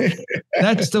blunt.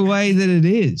 that's the way that it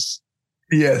is.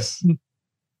 Yes.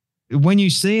 When you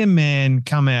see a man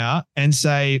come out and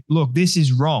say, look, this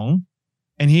is wrong,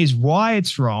 and here's why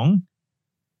it's wrong,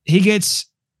 he gets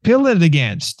pillared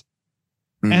against.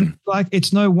 And like,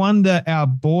 it's no wonder our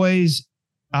boys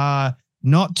are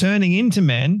not turning into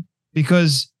men,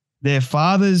 because their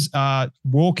fathers are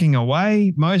walking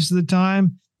away most of the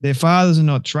time. Their fathers are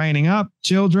not training up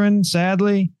children,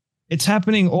 sadly. It's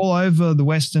happening all over the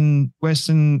Western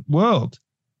world.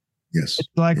 Yes. It's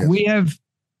like we have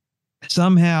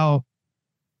somehow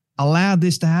allowed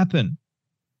this to happen.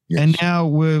 Yes. And now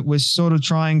we're sort of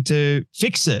trying to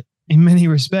fix it in many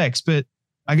respects. But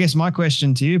I guess my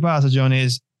question to you, Pastor John,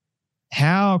 is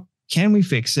how can we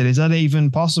fix it? Is that even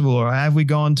possible, or have we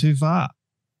gone too far?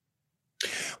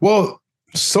 Well,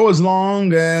 so as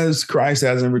long as Christ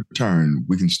hasn't returned,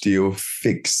 we can still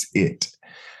fix it.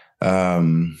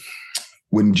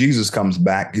 When Jesus comes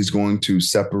back, he's going to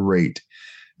separate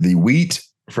the wheat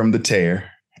from the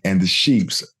tare and the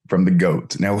sheep from the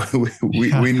goats. Now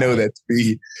we know that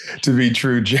to be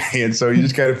true, Jay. And so you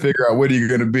just got to figure out, what are you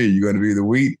going to be? You're going to be the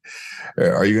wheat.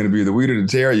 Are you going to be the wheat or the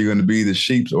tare? Are you going to be the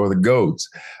sheep or the goats?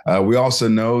 We also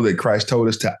know that Christ told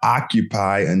us to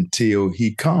occupy until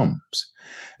he comes.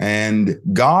 And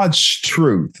God's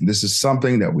truth, this is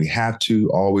something that we have to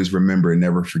always remember and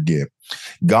never forget.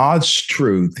 God's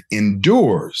truth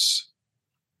endures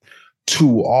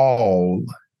to all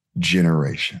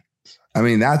generations. I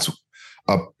mean, that's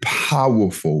a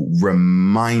powerful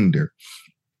reminder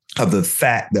of the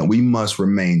fact that we must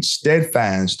remain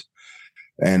steadfast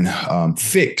and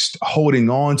fixed, holding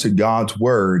on to God's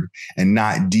word and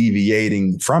not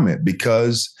deviating from it,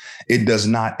 because it does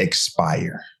not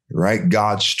expire, right?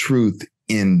 God's truth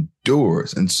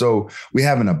endures. And so we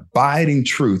have an abiding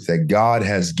truth that God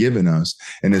has given us,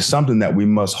 and it's something that we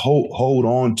must hold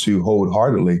on to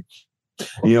wholeheartedly.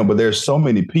 But there's so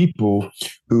many people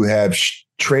who have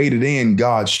traded in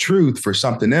God's truth for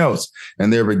something else,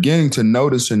 and they're beginning to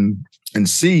notice and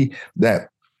see that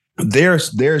their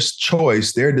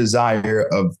choice, their desire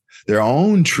of their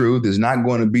own truth is not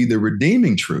going to be the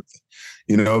redeeming truth,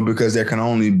 because there can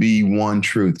only be one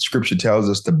truth. Scripture tells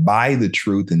us to buy the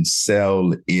truth and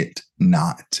sell it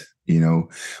not.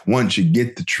 Once you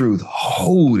get the truth,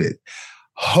 hold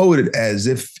it as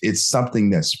if it's something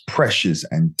that's precious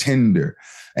and tender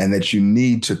and that you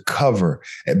need to cover,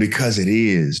 because it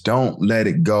is. Don't let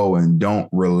it go and don't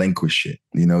relinquish it.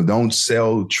 Don't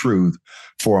sell truth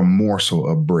for a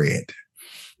morsel of bread,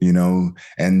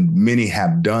 and many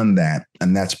have done that.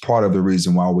 And that's part of the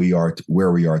reason why we are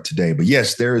where we are today. But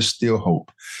yes, there is still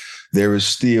hope. There is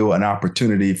still an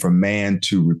opportunity for man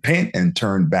to repent and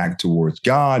turn back towards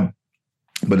God,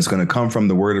 but it's going to come from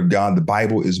the word of God. The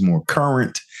Bible is more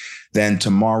current than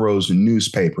tomorrow's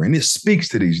newspaper. And it speaks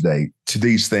to these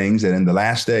things, that in the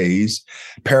last days,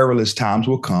 perilous times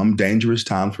will come, dangerous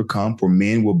times will come, for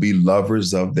men will be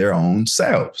lovers of their own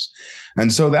selves.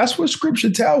 And so that's what scripture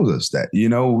tells us, that,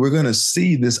 we're going to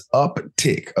see this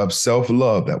uptick of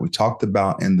self-love that we talked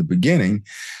about in the beginning.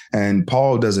 And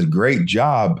Paul does a great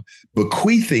job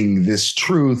bequeathing this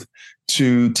truth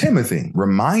to Timothy,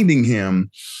 reminding him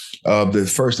of the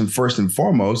first and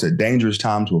foremost that dangerous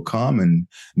times will come, and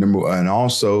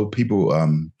also people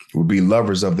will be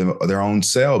lovers of their own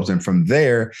selves. And from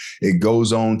there, it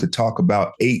goes on to talk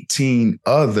about 18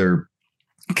 other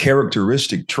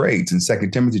characteristic traits in 2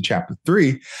 Timothy chapter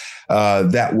 3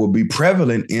 that will be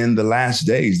prevalent in the last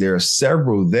days. There are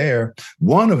several there,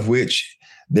 one of which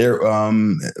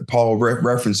Paul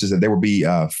references that there will be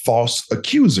false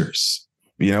accusers.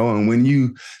 And when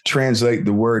you translate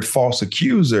the word false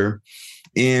accuser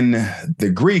in the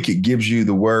Greek, it gives you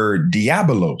the word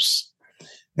diabolos.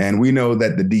 And we know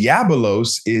that the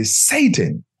diabolos is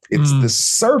Satan. It's the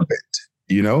serpent,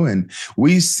 and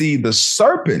we see the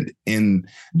serpent in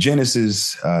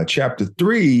Genesis chapter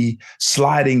 3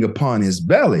 sliding upon his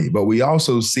belly. But we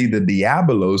also see the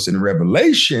diabolos in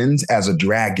Revelations as a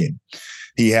dragon.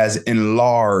 He has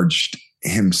enlarged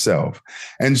himself.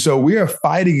 And so we are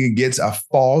fighting against a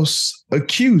false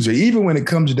accuser, even when it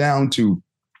comes down to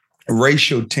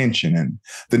racial tension and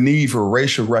the need for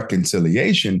racial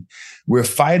reconciliation. We're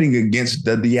fighting against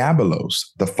the diabolos,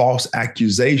 the false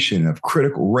accusation of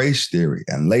critical race theory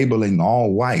and labeling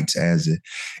all whites as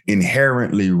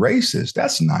inherently racist.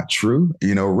 That's not true.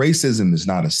 Racism is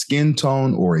not a skin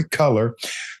tone or a color.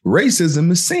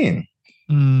 Racism is sin.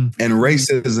 And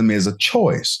racism is a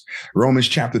choice. Romans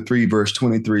chapter 3, verse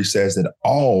 23 says that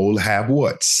all have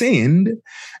what? Sinned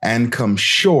and come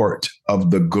short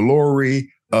of the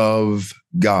glory of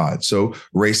God. So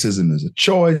racism is a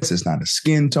choice. It's not a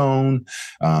skin tone.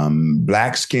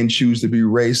 Blacks can choose to be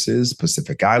racist.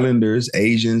 Pacific Islanders,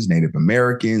 Asians, Native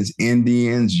Americans,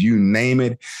 Indians, you name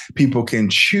it. People can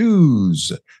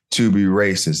choose to be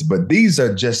racist. But these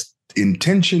are just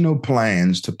intentional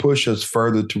plans to push us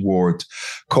further towards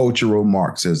cultural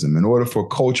Marxism. In order for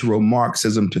cultural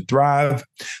Marxism to thrive,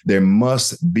 there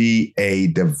must be a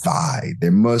divide.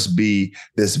 There must be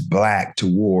this black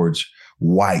towards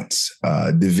whites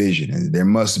division. And there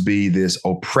must be this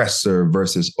oppressor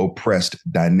versus oppressed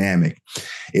dynamic.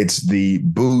 It's the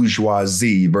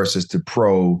bourgeoisie versus the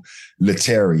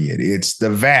proletariat. It's the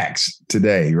vax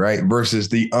today, right, versus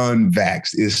the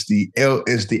unvaxxed. It's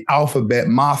the alphabet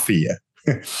mafia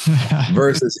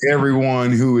versus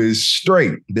everyone who is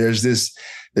straight. There's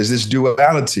this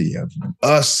duality of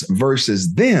us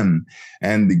versus them.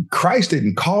 And Christ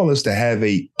didn't call us to have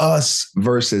a us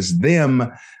versus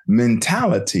them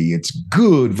mentality. It's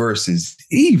good versus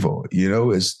evil.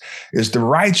 It's the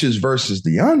righteous versus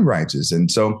the unrighteous.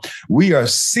 And so we are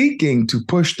seeking to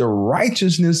push the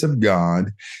righteousness of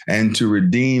God and to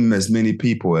redeem as many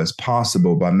people as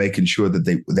possible by making sure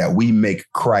that we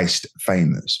make Christ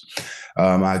famous.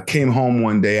 I came home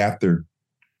one day after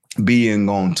being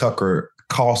on Tucker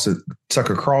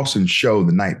Carlson's show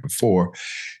the night before,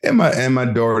 and my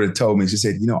daughter told me, she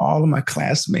said, all of my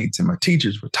classmates and my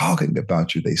teachers were talking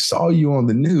about you. They saw you on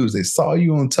the news. They saw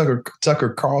you on Tucker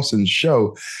Carlson's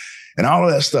show, and all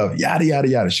of that stuff, yada yada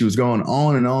yada. She was going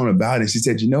on and on about it. She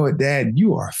said, "You know what, Dad?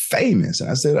 You are famous."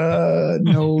 And I said,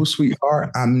 "No,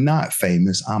 sweetheart, I'm not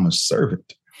famous. I'm a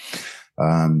servant."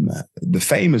 The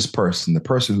famous person, the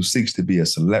person who seeks to be a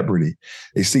celebrity,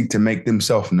 they seek to make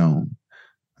themselves known.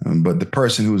 But the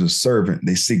person who's a servant,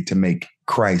 they seek to make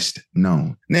Christ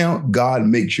known. Now, God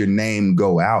makes your name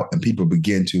go out and people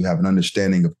begin to have an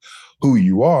understanding of who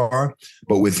you are.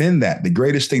 But within that, the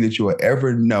greatest thing that you will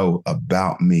ever know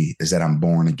about me is that I'm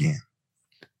born again,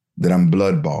 that I'm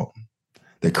blood bought,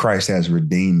 that Christ has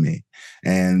redeemed me.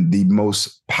 And the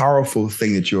most powerful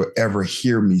thing that you'll ever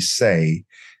hear me say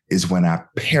is when I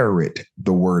parrot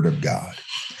the word of God,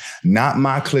 not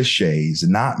my cliches,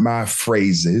 not my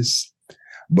phrases,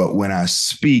 but when I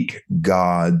speak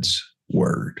God's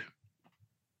word.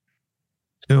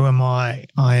 Who am I?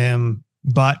 I am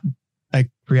but a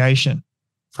creation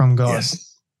from God.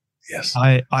 Yes.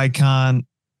 I can't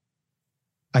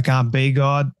be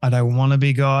God. I don't want to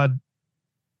be God.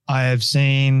 I have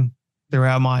seen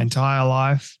throughout my entire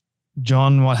life,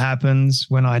 John, what happens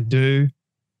when I do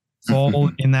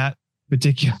fall in that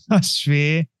particular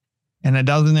sphere, and it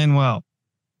doesn't end well.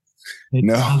 It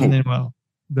doesn't end well.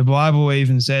 The Bible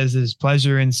even says there's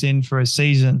pleasure in sin for a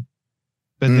season,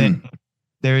 but then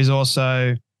there is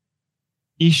also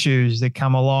issues that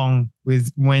come along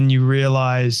with when you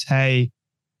realize, hey,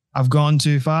 I've gone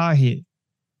too far here.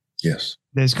 Yes.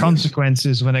 There's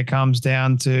consequences when it comes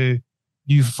down to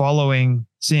you following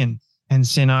sin and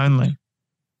sin only.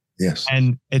 Yes.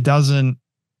 And it doesn't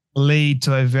lead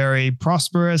to a very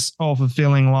prosperous or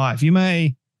fulfilling life. You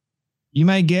may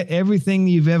get everything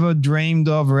you've ever dreamed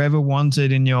of or ever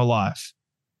wanted in your life,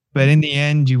 but in the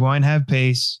end, you won't have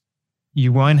peace.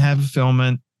 You won't have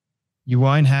fulfillment. You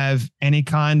won't have any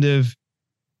kind of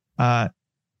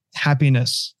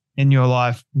happiness in your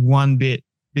life one bit,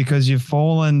 because you've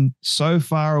fallen so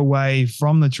far away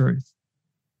from the truth.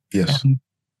 Yes. And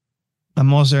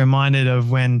I'm also reminded of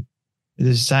when it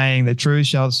is saying the truth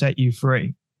shall set you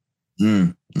free,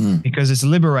 because it's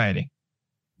liberating.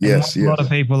 Yes. A lot of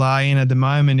people are in at the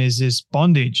moment is this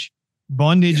bondage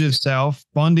of self,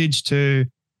 bondage to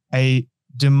a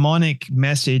demonic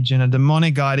message and a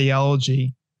demonic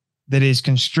ideology that is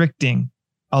constricting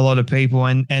a lot of people,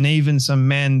 and even some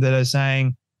men that are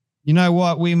saying, you know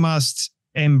what, we must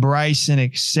embrace and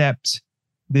accept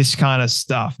this kind of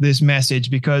stuff, this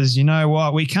message, because you know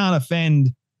what, we can't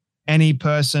offend any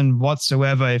person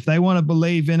whatsoever. If they want to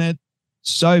believe in it,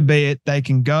 so be it. They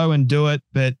can go and do it,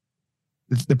 but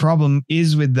the problem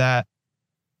is with that,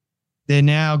 they're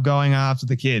now going after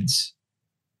the kids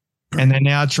and they're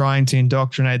now trying to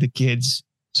indoctrinate the kids.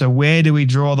 So where do we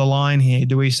draw the line here?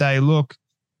 Do we say, look,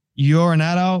 you're an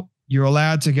adult, you're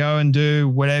allowed to go and do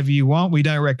whatever you want. We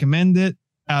don't recommend it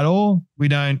at all. We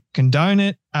don't condone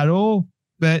it at all.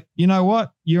 But you know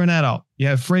what? You're an adult. You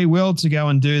have free will to go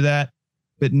and do that.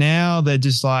 But now they're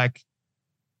just like,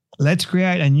 let's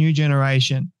create a new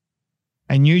generation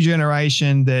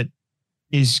that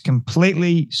is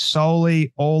completely,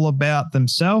 solely all about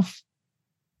themselves,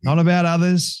 not about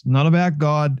others, not about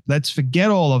God. Let's forget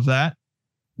all of that.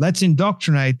 Let's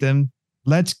indoctrinate them.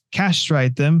 Let's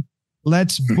castrate them.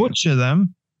 Let's butcher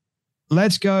them.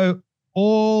 Let's go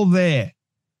all there,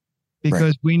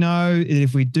 because we know that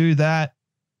if we do that,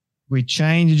 we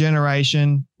change a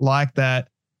generation like that,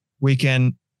 we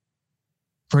can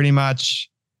pretty much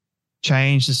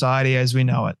change society as we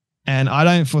know it. And I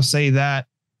don't foresee that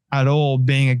at all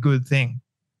being a good thing.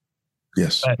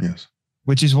 Yes.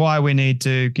 Which is why we need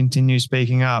to continue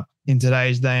speaking up in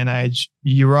today's day and age.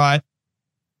 You're right.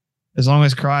 As long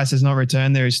as Christ has not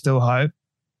returned, there is still hope.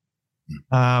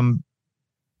 And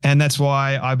that's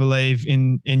why I believe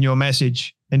in your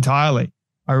message entirely.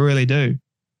 I really do.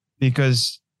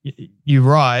 Because you're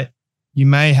right. You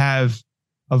may have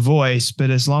a voice, but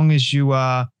as long as you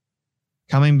are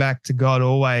coming back to God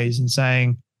always and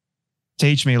saying,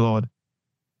 teach me, Lord.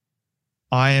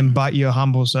 I am but your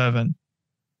humble servant.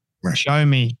 Right. Show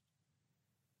me.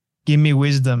 Give me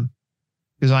wisdom,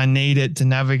 because I need it to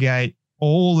navigate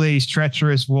all these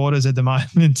treacherous waters at the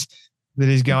moment that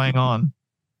is going on.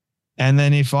 And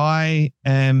then if I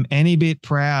am any bit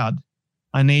proud,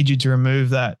 I need you to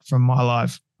remove that from my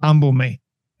life. Humble me.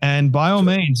 And by all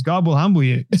means, God will humble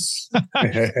you. He's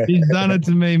done it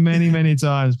to me many, many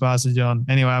times, Pastor John.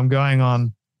 Anyway, I'm going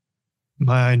on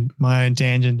my own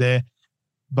tangent there.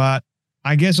 But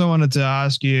I guess I wanted to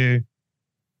ask you,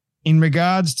 in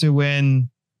regards to when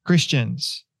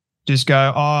Christians just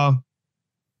go, oh,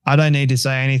 I don't need to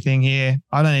say anything here.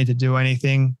 I don't need to do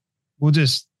anything. We'll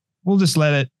just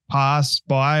let it pass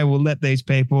by. We'll let these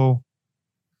people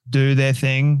do their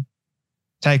thing,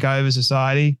 take over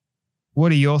society.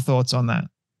 What are your thoughts on that?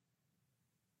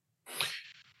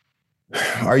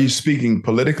 Are you speaking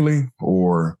politically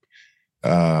or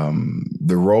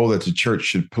the role that the church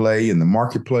should play in the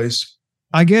marketplace?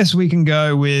 I guess we can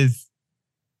go with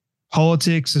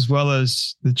politics as well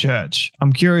as the church.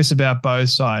 I'm curious about both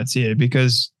sides here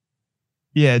because,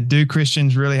 yeah, do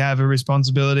Christians really have a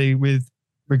responsibility with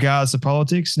regards to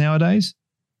politics nowadays?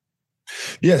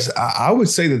 Yes, I would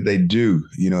say that they do.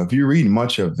 You know, if you read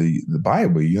much of the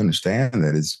Bible, you understand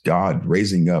that it's God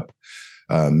raising up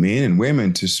men and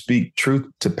women to speak truth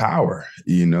to power.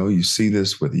 You know, you see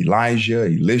this with Elijah,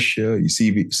 Elisha. You see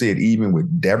it even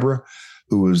with Deborah,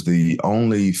 who was the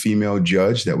only female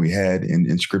judge that we had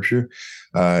in Scripture.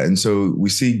 And so we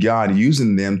see God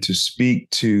using them to speak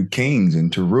to kings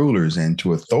and to rulers and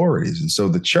to authorities. And so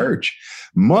the church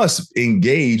must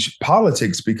engage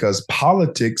politics because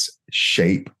politics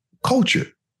shape culture.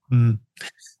 Mm.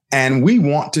 And we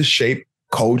want to shape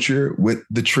culture with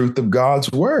the truth of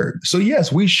God's word. So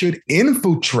yes, we should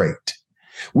infiltrate.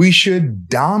 We should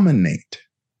dominate.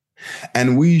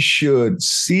 And we should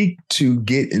seek to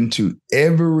get into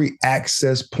every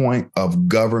access point of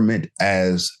government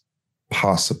as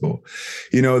possible.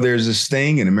 You know, there's this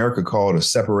thing in America called a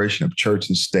separation of church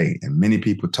and state. And many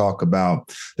people talk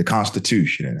about the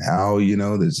Constitution and how, you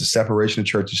know, there's a separation of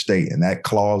church and state and that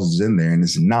clause is in there and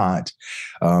it's not.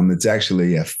 It's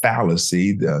actually a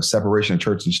fallacy. The separation of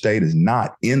church and state is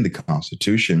not in the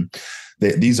Constitution.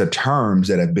 These are terms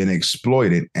that have been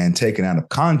exploited and taken out of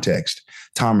context.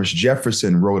 Thomas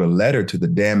Jefferson wrote a letter to the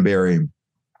Danbury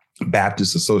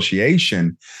Baptist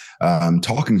Association,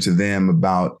 talking to them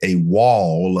about a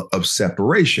wall of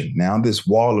separation. Now, this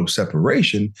wall of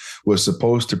separation was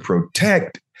supposed to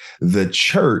protect the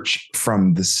church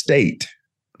from the state,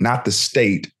 not the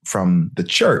state from the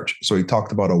church. So he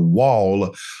talked about a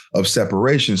wall of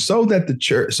separation so that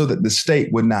the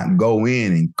state would not go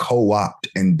in and co-opt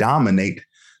and dominate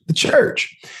the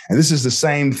church. And this is the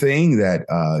same thing that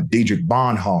Dietrich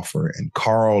Bonhoeffer and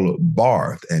Karl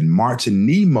Barth and Martin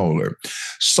Niemöller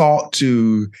sought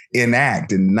to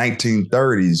enact in the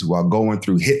 1930s while going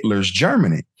through Hitler's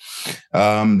Germany.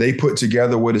 They put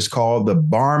together what is called the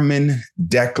Barmen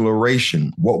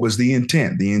Declaration. What was the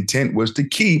intent? The intent was to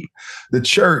keep the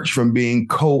church from being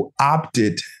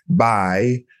co-opted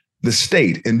by the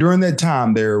state. And during that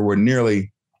time, there were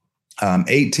nearly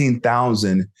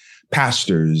 18,000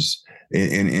 pastors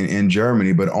in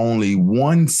Germany, but only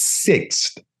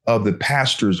 1/6 of the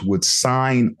pastors would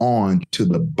sign on to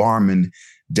the Barmen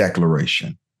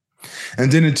Declaration.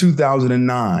 And then in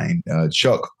 2009,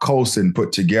 Chuck Colson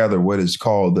put together what is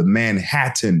called the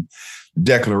Manhattan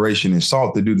Declaration and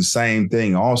sought to do the same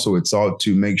thing. Also, it sought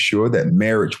to make sure that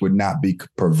marriage would not be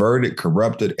perverted,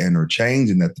 corrupted, and or changed,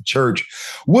 and that the church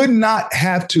would not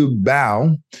have to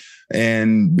bow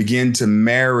and begin to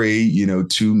marry, you know,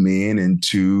 2 men and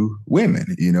 2 women,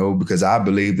 you know, because I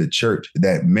believe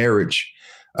that marriage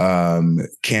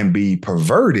can be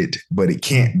perverted, but it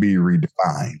can't be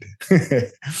redefined.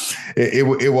 It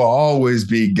will always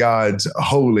be God's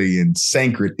holy and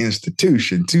sacred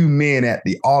institution. 2 men at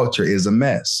the altar is a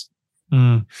mess.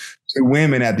 2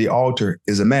 women at the altar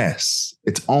is a mess.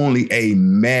 It's only a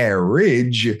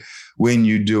marriage when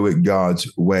you do it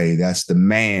God's way. That's the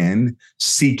man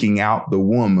seeking out the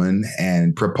woman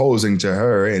and proposing to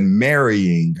her and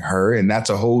marrying her. And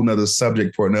that's a whole nother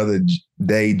subject for another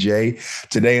day, Jay.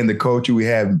 Today in the culture, we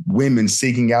have women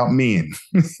seeking out men.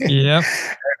 Yep.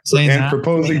 and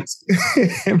proposing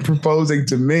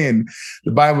to men.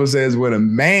 The Bible says when a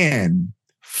man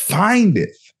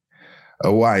findeth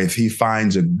a wife, he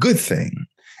finds a good thing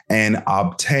and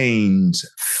obtains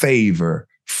favor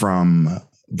from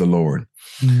the Lord.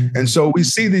 Mm-hmm. And so we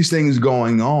see these things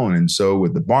going on. And so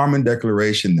with the Barmen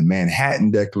Declaration, the Manhattan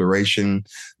Declaration,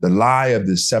 the lie of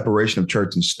the separation of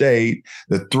church and state,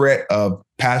 the threat of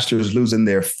pastors losing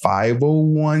their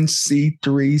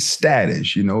 501c3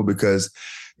 status, you know, because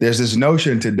there's this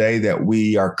notion today that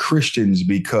we are Christians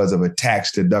because of a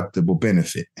tax deductible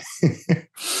benefit.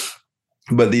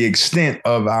 But the extent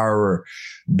of our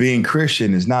being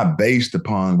Christian is not based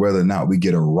upon whether or not we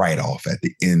get a write-off at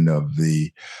the end of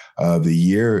the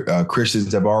year.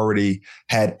 Christians have already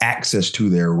had access to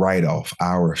their write-off.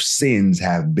 Our sins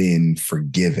have been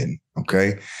forgiven,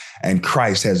 okay? And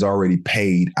Christ has already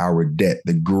paid our debt.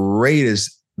 The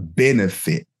greatest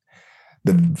benefit,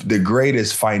 the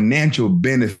greatest financial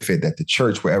benefit that the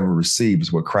church will ever receive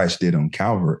is what Christ did on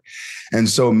Calvary. And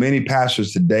so many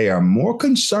pastors today are more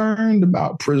concerned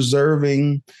about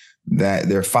preserving that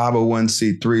their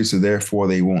 501c3, so therefore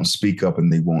they won't speak up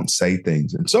and they won't say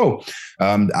things. And so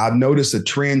I've noticed a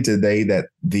trend today that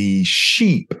the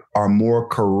sheep are more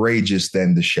courageous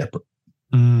than the shepherd.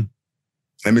 Mm.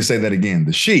 Let me say that again.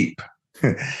 The sheep,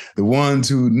 the ones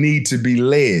who need to be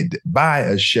led by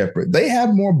a shepherd, they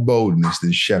have more boldness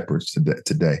than shepherds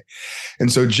today.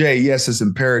 And so, Jay, yes, it's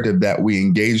imperative that we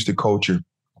engage the culture,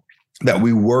 that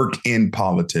we work in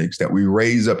politics, that we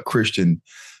raise up Christian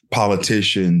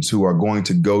politicians who are going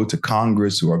to go to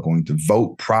Congress, who are going to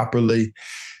vote properly,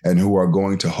 and who are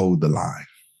going to hold the line.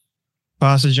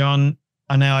 Pastor John,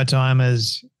 I know our time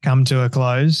has come to a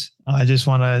close. I just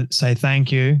want to say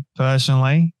thank you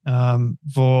personally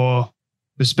for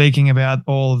speaking about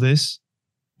all of this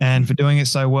and for doing it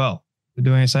so well, for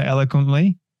doing it so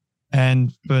eloquently,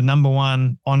 and for, number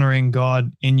one, honoring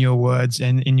God in your words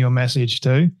and in your message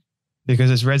too, because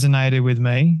it's resonated with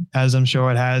me, as I'm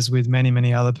sure it has with many,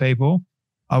 many other people.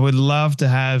 I would love to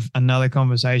have another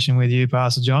conversation with you,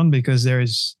 Pastor John, because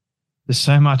there's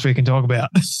so much we can talk about.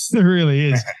 There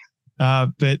really is.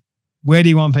 But where do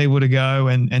you want people to go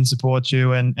and support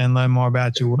you and learn more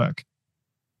about your work?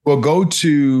 Well, go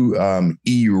to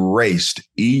Erased,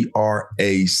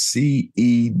 ERACED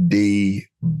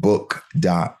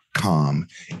book.com,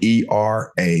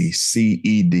 ERACED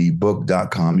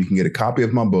book.com. You can get a copy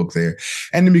of my book there.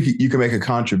 And then you can make a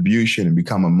contribution and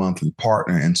become a monthly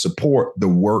partner and support the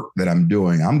work that I'm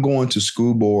doing. I'm going to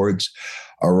school boards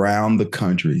around the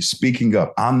country, speaking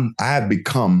up. I have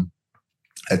become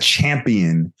a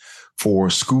champion for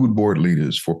school board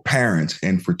leaders, for parents,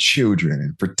 and for children,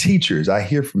 and for teachers. I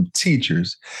hear from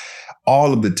teachers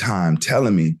all of the time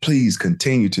telling me, please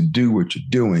continue to do what you're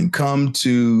doing. Come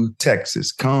to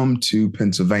Texas, come to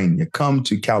Pennsylvania, come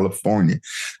to California,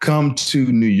 come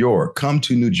to New York, come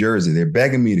to New Jersey. They're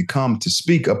begging me to come to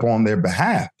speak up on their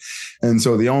behalf. And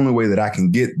so the only way that I can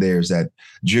get there is that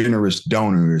generous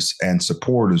donors and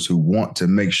supporters who want to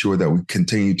make sure that we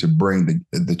continue to bring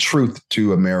the truth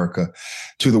to America,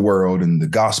 to the world, and the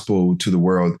gospel to the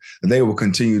world, they will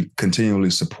continually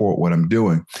support what I'm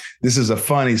doing. This is a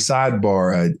funny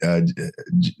sidebar,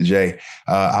 Jay.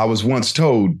 I was once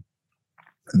told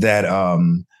that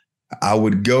I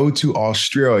would go to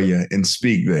Australia and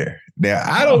speak there. Now,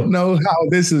 I don't know how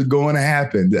this is going to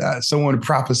happen. Someone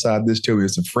prophesied this to me.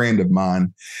 It's a friend of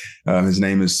mine. His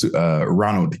name is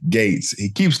Ronald Gates. He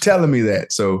keeps telling me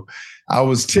that. So I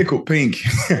was tickled pink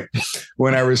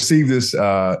when I received this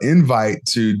invite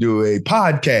to do a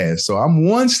podcast. So I'm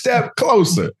one step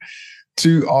closer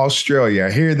to Australia.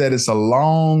 I hear that it's a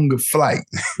long flight,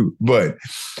 but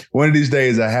one of these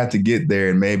days I have to get there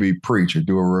and maybe preach or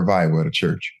do a revival at a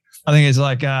church. I think it's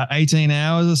like 18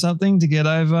 hours or something to get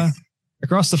over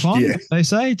across the pond, yeah. They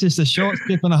say. Just a short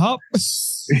skip and a hop.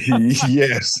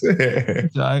 Yes.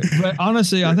 So, but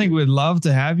honestly, I think we'd love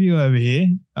to have you over here.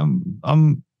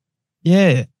 I've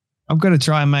got to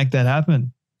try and make that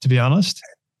happen, to be honest.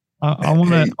 I want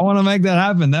to make that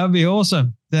happen. That would be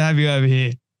awesome to have you over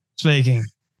here speaking.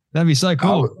 That'd be so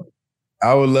cool.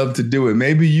 I would love to do it.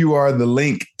 Maybe you are the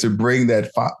link to bring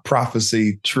that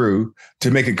prophecy true,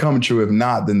 to make it come true. If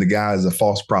not, then the guy is a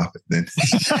false prophet. Then,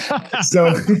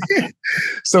 so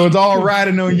it's all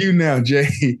riding on you now,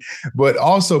 Jay. But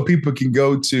also, people can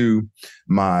go to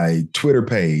my Twitter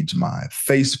page, my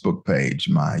Facebook page,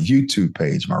 my YouTube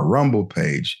page, my Rumble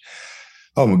page.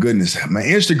 Oh my goodness, my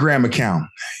Instagram account.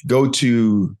 Go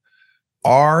to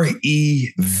REVWU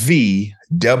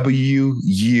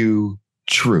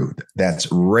Truth. That's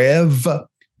Rev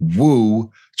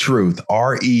Woo Truth,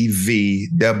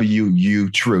 REVWU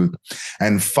Truth.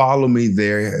 And follow me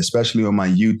there, especially on my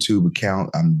YouTube account.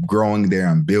 I'm growing there.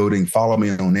 I'm building. Follow me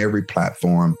on every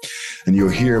platform, and you'll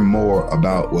hear more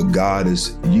about what God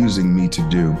is using me to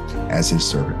do as his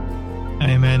servant.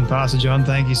 Amen. Pastor John,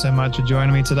 thank you so much for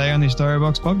joining me today on the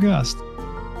Storybox podcast.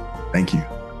 Thank you.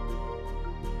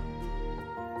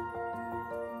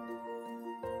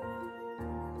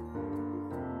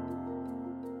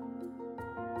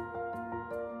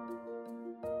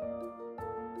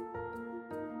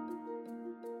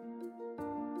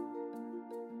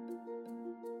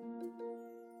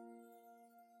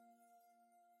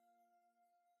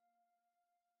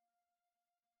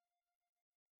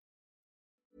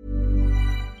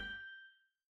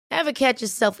 Ever catch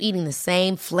yourself eating the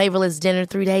same flavorless dinner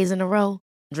 3 days in a row?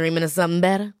 Dreaming of something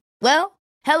better? Well,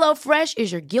 HelloFresh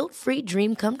is your guilt-free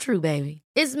dream come true, baby.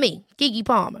 It's me, Keke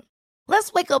Palmer.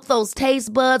 Let's wake up those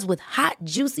taste buds with hot,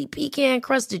 juicy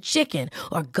pecan-crusted chicken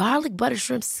or garlic butter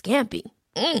shrimp scampi.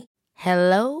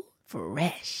 Hello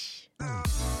Fresh.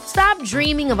 Stop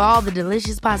dreaming of all the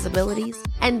delicious possibilities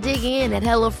and dig in at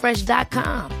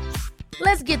HelloFresh.com.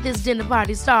 Let's get this dinner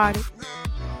party started.